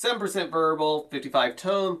 visual, 7% verbal, 55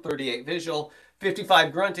 tone, 38 visual,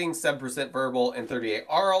 55 grunting, 7% verbal, and 38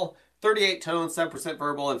 oral, 38 tone, 7%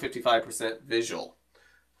 verbal, and 55% visual?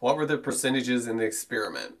 What were the percentages in the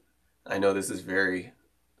experiment? I know this is very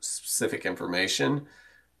specific information,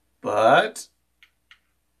 but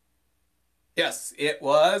yes, it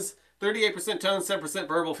was 38% tone, 7%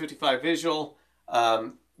 verbal, 55 visual,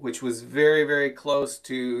 which was very, very close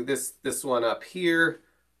to this one up here.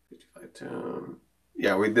 55 tone.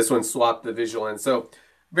 Yeah, this one swapped the visual in. So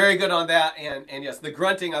very good on that. And yes, the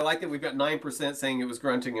grunting, I like that we've got 9% saying it was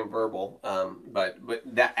grunting and verbal, but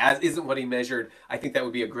that isn't what he measured. I think that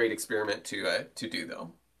would be a great experiment to do,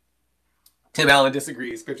 though. Tim Allen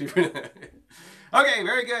disagrees, 50%. Okay,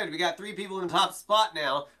 very good. We got 3 people in the top spot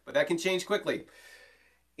now, but that can change quickly.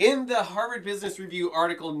 In the Harvard Business Review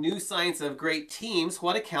article, New Science of Great Teams,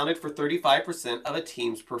 what accounted for 35% of a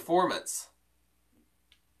team's performance?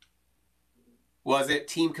 Was it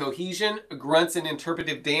team cohesion, grunts and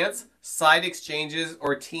interpretive dance, side exchanges,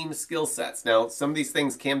 or team skill sets? Now, some of these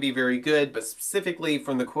things can be very good, but specifically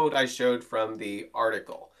from the quote I showed from the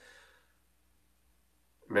article.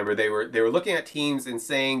 Remember, they were looking at teams and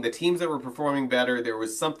saying the teams that were performing better, there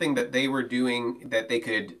was something that they were doing that they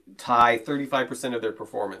could tie 35% of their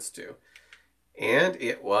performance to. And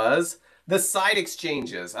it was the side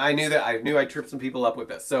exchanges. I knew I tripped some people up with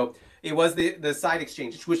this. So it was the side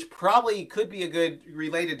exchanges, which probably could be a good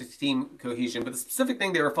related to team cohesion. But the specific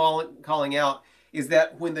thing they were calling out is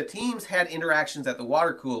that when the teams had interactions at the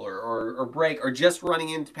water cooler or break or just running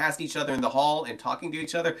in past each other in the hall and talking to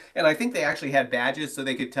each other, and I think they actually had badges so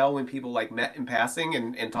they could tell when people like met in passing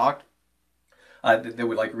and talked, they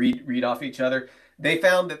would like read off each other. They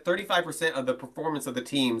found that 35% of the performance of the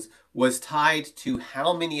teams was tied to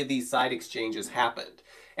how many of these side exchanges happened.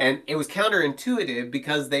 And it was counterintuitive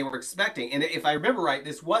because they were expecting, and if I remember right,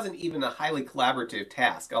 this wasn't even a highly collaborative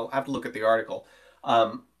task. I'll have to look at the article.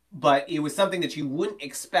 But it was something that you wouldn't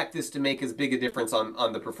expect this to make as big a difference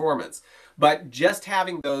on the performance. But just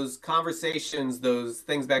having those conversations, those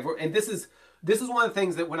things back and forth, and this is one of the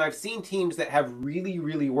things that when I've seen teams that have really,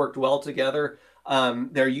 really worked well together,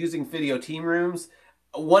 they're using video team rooms.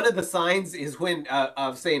 One of the signs is when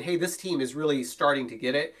of saying, hey, this team is really starting to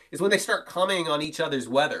get it, is when they start commenting on each other's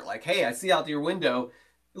weather. Like, hey, I see out your window,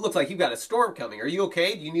 it looks like you've got a storm coming. Are you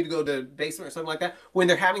okay? Do you need to go to the basement or something like that? When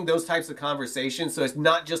they're having those types of conversations, so it's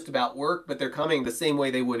not just about work, but they're coming the same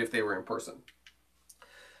way they would if they were in person.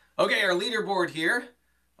 Okay, our leaderboard here.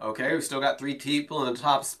 Okay, we've still got 3 people in the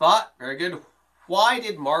top spot. Very good. Why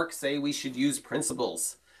did Mark say we should use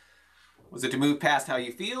principles? Was it to move past how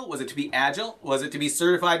you feel? Was it to be agile? Was it to be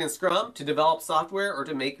certified in Scrum, to develop software, or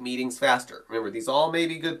to make meetings faster? Remember, these all may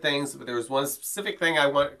be good things, but there was one specific thing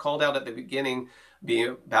I called out at the beginning, being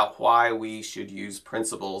about why we should use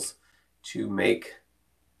principles to make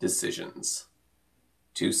decisions.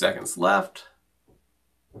 2 seconds left.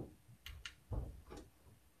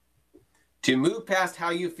 To move past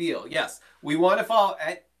how you feel. Yes, we want to follow.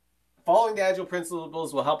 following the Agile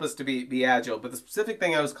principles will help us to be Agile. But the specific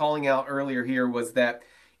thing I was calling out earlier here was that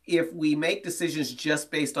if we make decisions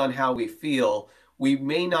just based on how we feel, we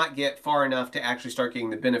may not get far enough to actually start getting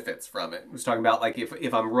the benefits from it. I was talking about like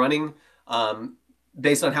if I'm running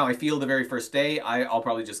based on how I feel the very first day, I'll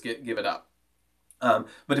probably just give it up.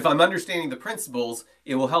 But if I'm understanding the principles,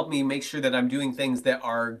 it will help me make sure that I'm doing things that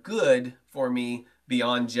are good for me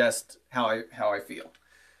beyond just how I feel.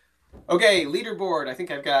 Okay, leaderboard. I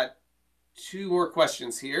think I've got 2 more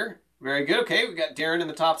questions here. Very good. Okay, we've got Darren in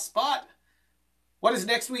the top spot. What is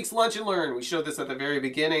next week's Lunch and Learn? We showed this at the very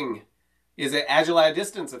beginning. Is it Agile at a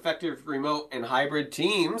Distance, Effective Remote and Hybrid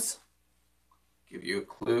Teams? Give you a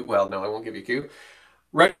clue. Well, no, I won't give you a clue.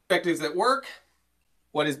 Retrospectives at Work.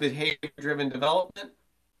 What is behavior-driven development?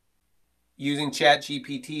 Using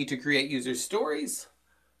ChatGPT to create user stories?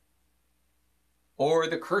 Or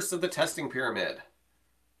the curse of the testing pyramid?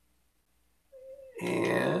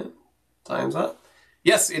 And time's up.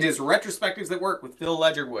 Yes, it is Retrospectives at Work with Phil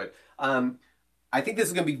Ledgerwood. I think this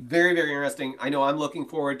is going to be very, very interesting. I know I'm looking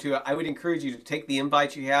forward to it. I would encourage you to take the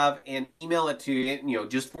invite you have and email it to,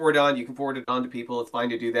 just forward on. You can forward it on to people. It's fine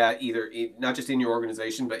to do that, either not just in your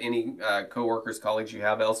organization, but any coworkers, colleagues you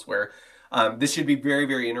have elsewhere. This should be very,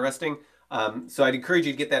 very interesting. So I'd encourage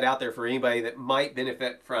you to get that out there for anybody that might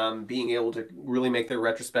benefit from being able to really make their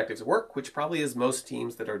retrospectives work, which probably is most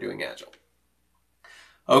teams that are doing Agile.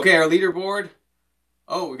 Okay, our leaderboard.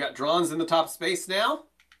 Oh, we got Drawns in the top space now.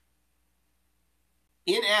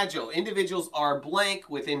 In Agile, individuals are blank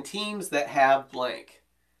within teams that have blank.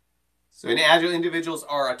 So in Agile, individuals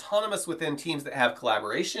are autonomous within teams that have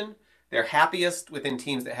collaboration. They're happiest within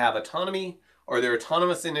teams that have autonomy, or they're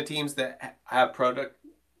autonomous in the teams that have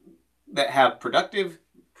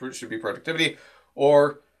productivity,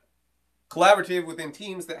 or collaborative within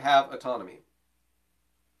teams that have autonomy.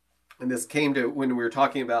 And this came to when we were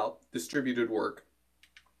talking about distributed work.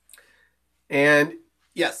 And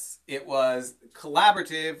yes, it was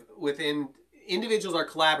collaborative within, individuals are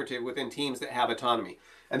collaborative within teams that have autonomy.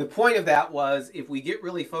 And the point of that was if we get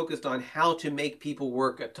really focused on how to make people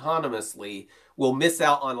work autonomously, we'll miss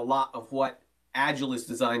out on a lot of what Agile is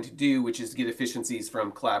designed to do, which is to get efficiencies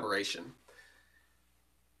from collaboration.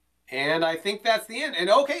 And I think that's the end. And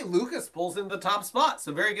okay, Lucas pulls in the top spot.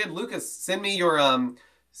 So very good, Lucas. Send me your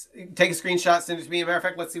take a screenshot, send it to me. As a matter of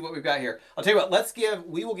fact, let's see what we've got here. I'll tell you what,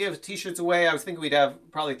 we will give t-shirts away. I was thinking we'd have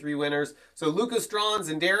probably 3 winners. So Lucas, Drawns,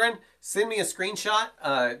 and Darren, send me a screenshot,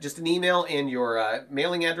 just an email and your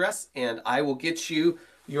mailing address, and I will get you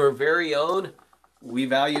your very own We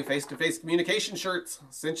Value Face-to-Face Communication shirts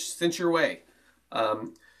sent your way.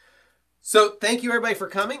 So thank you everybody for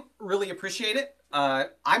coming. Really appreciate it. I'm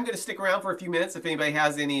going to stick around for a few minutes if anybody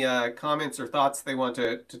has any comments or thoughts they want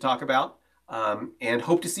to talk about. And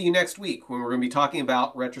hope to see you next week when we're going to be talking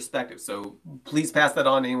about retrospective. So please pass that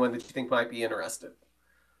on to anyone that you think might be interested.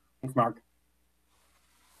 Thanks, Mark.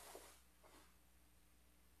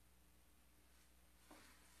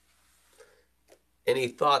 Any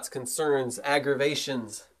thoughts, concerns,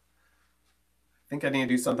 aggravations? I think I need to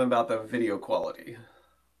do something about the video quality.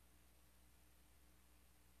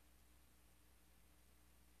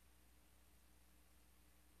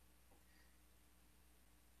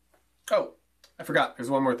 Oh, I forgot. There's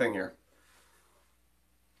one more thing here.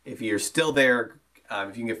 If you're still there,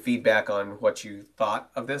 if you can give feedback on what you thought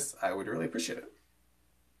of this, I would really appreciate it.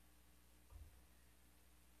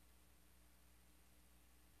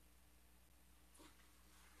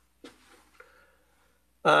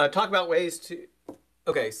 Talk about ways to.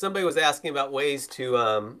 Okay, somebody was asking about ways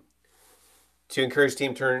to encourage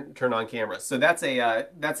team turn on cameras. So that's a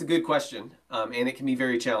good question, and it can be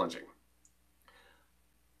very challenging.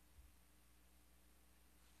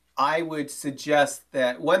 I would suggest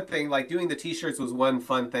that one thing, like doing the t-shirts was one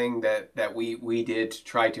fun thing that we did to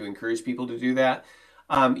try to encourage people to do that.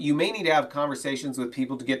 You may need to have conversations with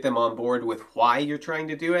people to get them on board with why you're trying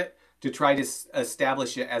to do it, to try to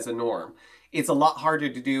establish it as a norm. It's a lot harder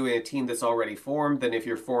to do in a team that's already formed than if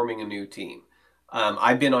you're forming a new team.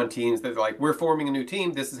 I've been on teams that are like, we're forming a new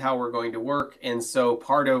team, this is how we're going to work. And so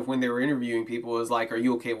part of when they were interviewing people was like, are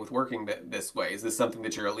you okay with working this way? Is this something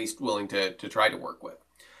that you're at least willing to try to work with?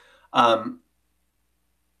 I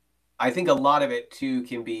think a lot of it too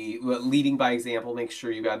can be leading by example. Make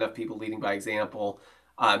sure you've got enough people leading by example,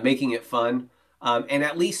 making it fun, and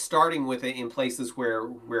at least starting with it in places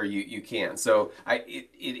where you can. So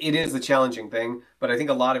it is a challenging thing, but I think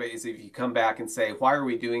a lot of it is if you come back and say, why are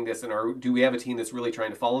we doing this, and do we have a team that's really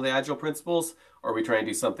trying to follow the Agile principles, or are we trying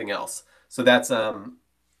to do something else? So that's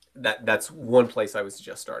one place I would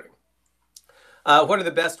suggest starting. What are the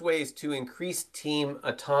best ways to increase team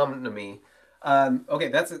autonomy? Okay,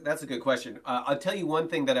 that's a good question. I'll tell you one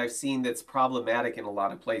thing that I've seen that's problematic in a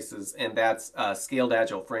lot of places, and that's scaled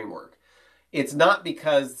agile framework. It's not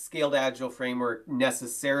because scaled agile framework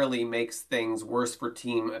necessarily makes things worse for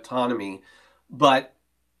team autonomy, but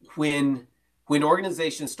when when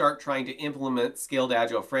organizations start trying to implement scaled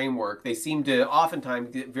agile framework, they seem to oftentimes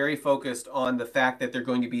get very focused on the fact that they're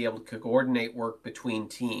going to be able to coordinate work between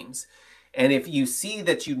teams. And if you see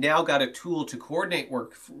that you now got a tool to coordinate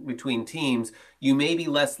work between teams, you may be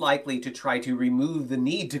less likely to try to remove the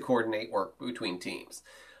need to coordinate work between teams.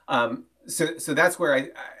 So that's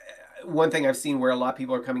where one thing I've seen where a lot of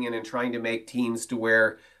people are coming in and trying to make teams to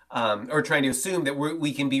where, or trying to assume that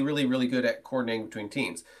we can be really, really good at coordinating between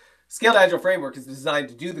teams. Scaled Agile Framework is designed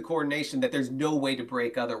to do the coordination that there's no way to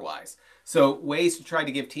break otherwise. So ways to try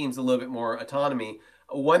to give teams a little bit more autonomy.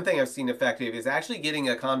 One thing I've seen effective is actually getting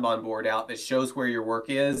a Kanban board out that shows where your work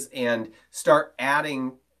is and start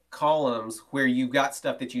adding columns where you've got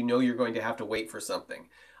stuff that you know you're going to have to wait for something.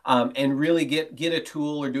 And really get a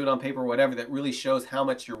tool or do it on paper or whatever that really shows how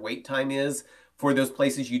much your wait time is for those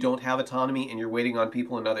places you don't have autonomy and you're waiting on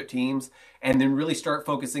people in other teams. And then really start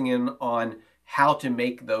focusing in on how to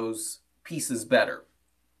make those pieces better.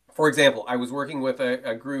 For example, I was working with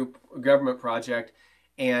a group, a government project,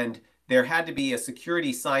 and there had to be a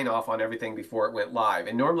security sign off on everything before it went live.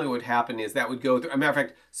 And normally what would happen is that would go through, as a matter of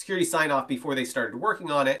fact, security sign off before they started working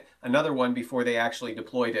on it, another one before they actually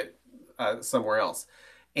deployed it somewhere else.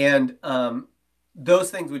 And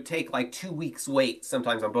those things would take like 2 weeks wait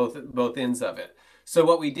sometimes on both ends of it. So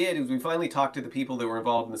what we did is we finally talked to the people that were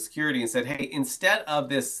involved in the security and said, hey, instead of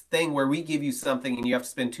this thing where we give you something and you have to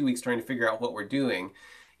spend 2 weeks trying to figure out what we're doing,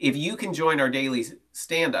 if you can join our daily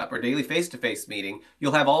stand-up or daily face-to-face meeting,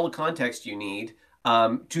 you'll have all the context you need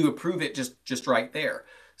to approve it just right there.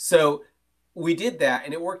 So we did that,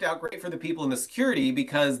 and it worked out great for the people in the security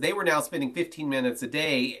because they were now spending 15 minutes a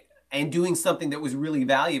day and doing something that was really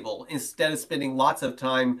valuable instead of spending lots of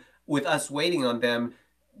time with us waiting on them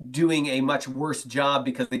doing a much worse job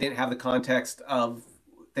because they didn't have the context of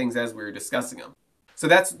things as we were discussing them. So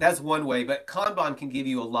that's one way, but Kanban can give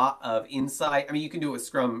you a lot of insight. I mean, you can do it with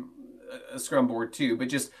a Scrum board too, but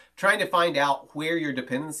just trying to find out where your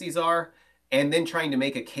dependencies are and then trying to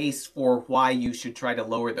make a case for why you should try to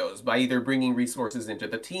lower those by either bringing resources into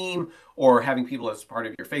the team or having people as part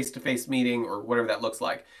of your face-to-face meeting or whatever that looks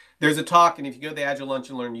like. There's a talk, and if you go to the Agile Lunch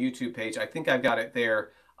and Learn YouTube page, I think I've got it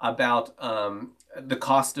there, about the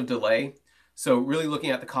cost of delay. So really looking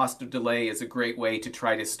at the cost of delay is a great way to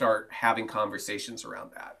try to start having conversations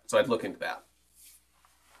around that. So I'd look into that.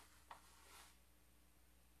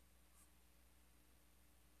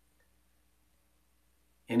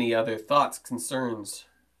 Any other thoughts, concerns,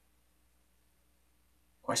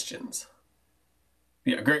 questions?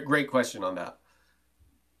 Yeah, great question on that.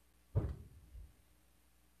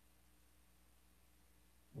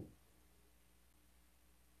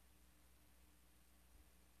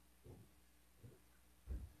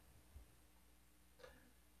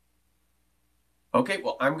 Okay,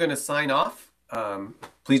 well, I'm going to sign off.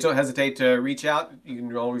 Please don't hesitate to reach out. You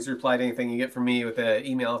can always reply to anything you get from me with an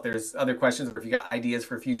email if there's other questions or if you got ideas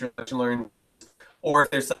for future Lunch and Learn, or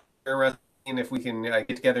if there's something and if we can get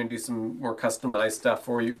together and do some more customized stuff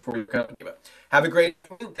for your company. But have a great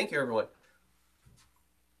afternoon. Thank you, everyone.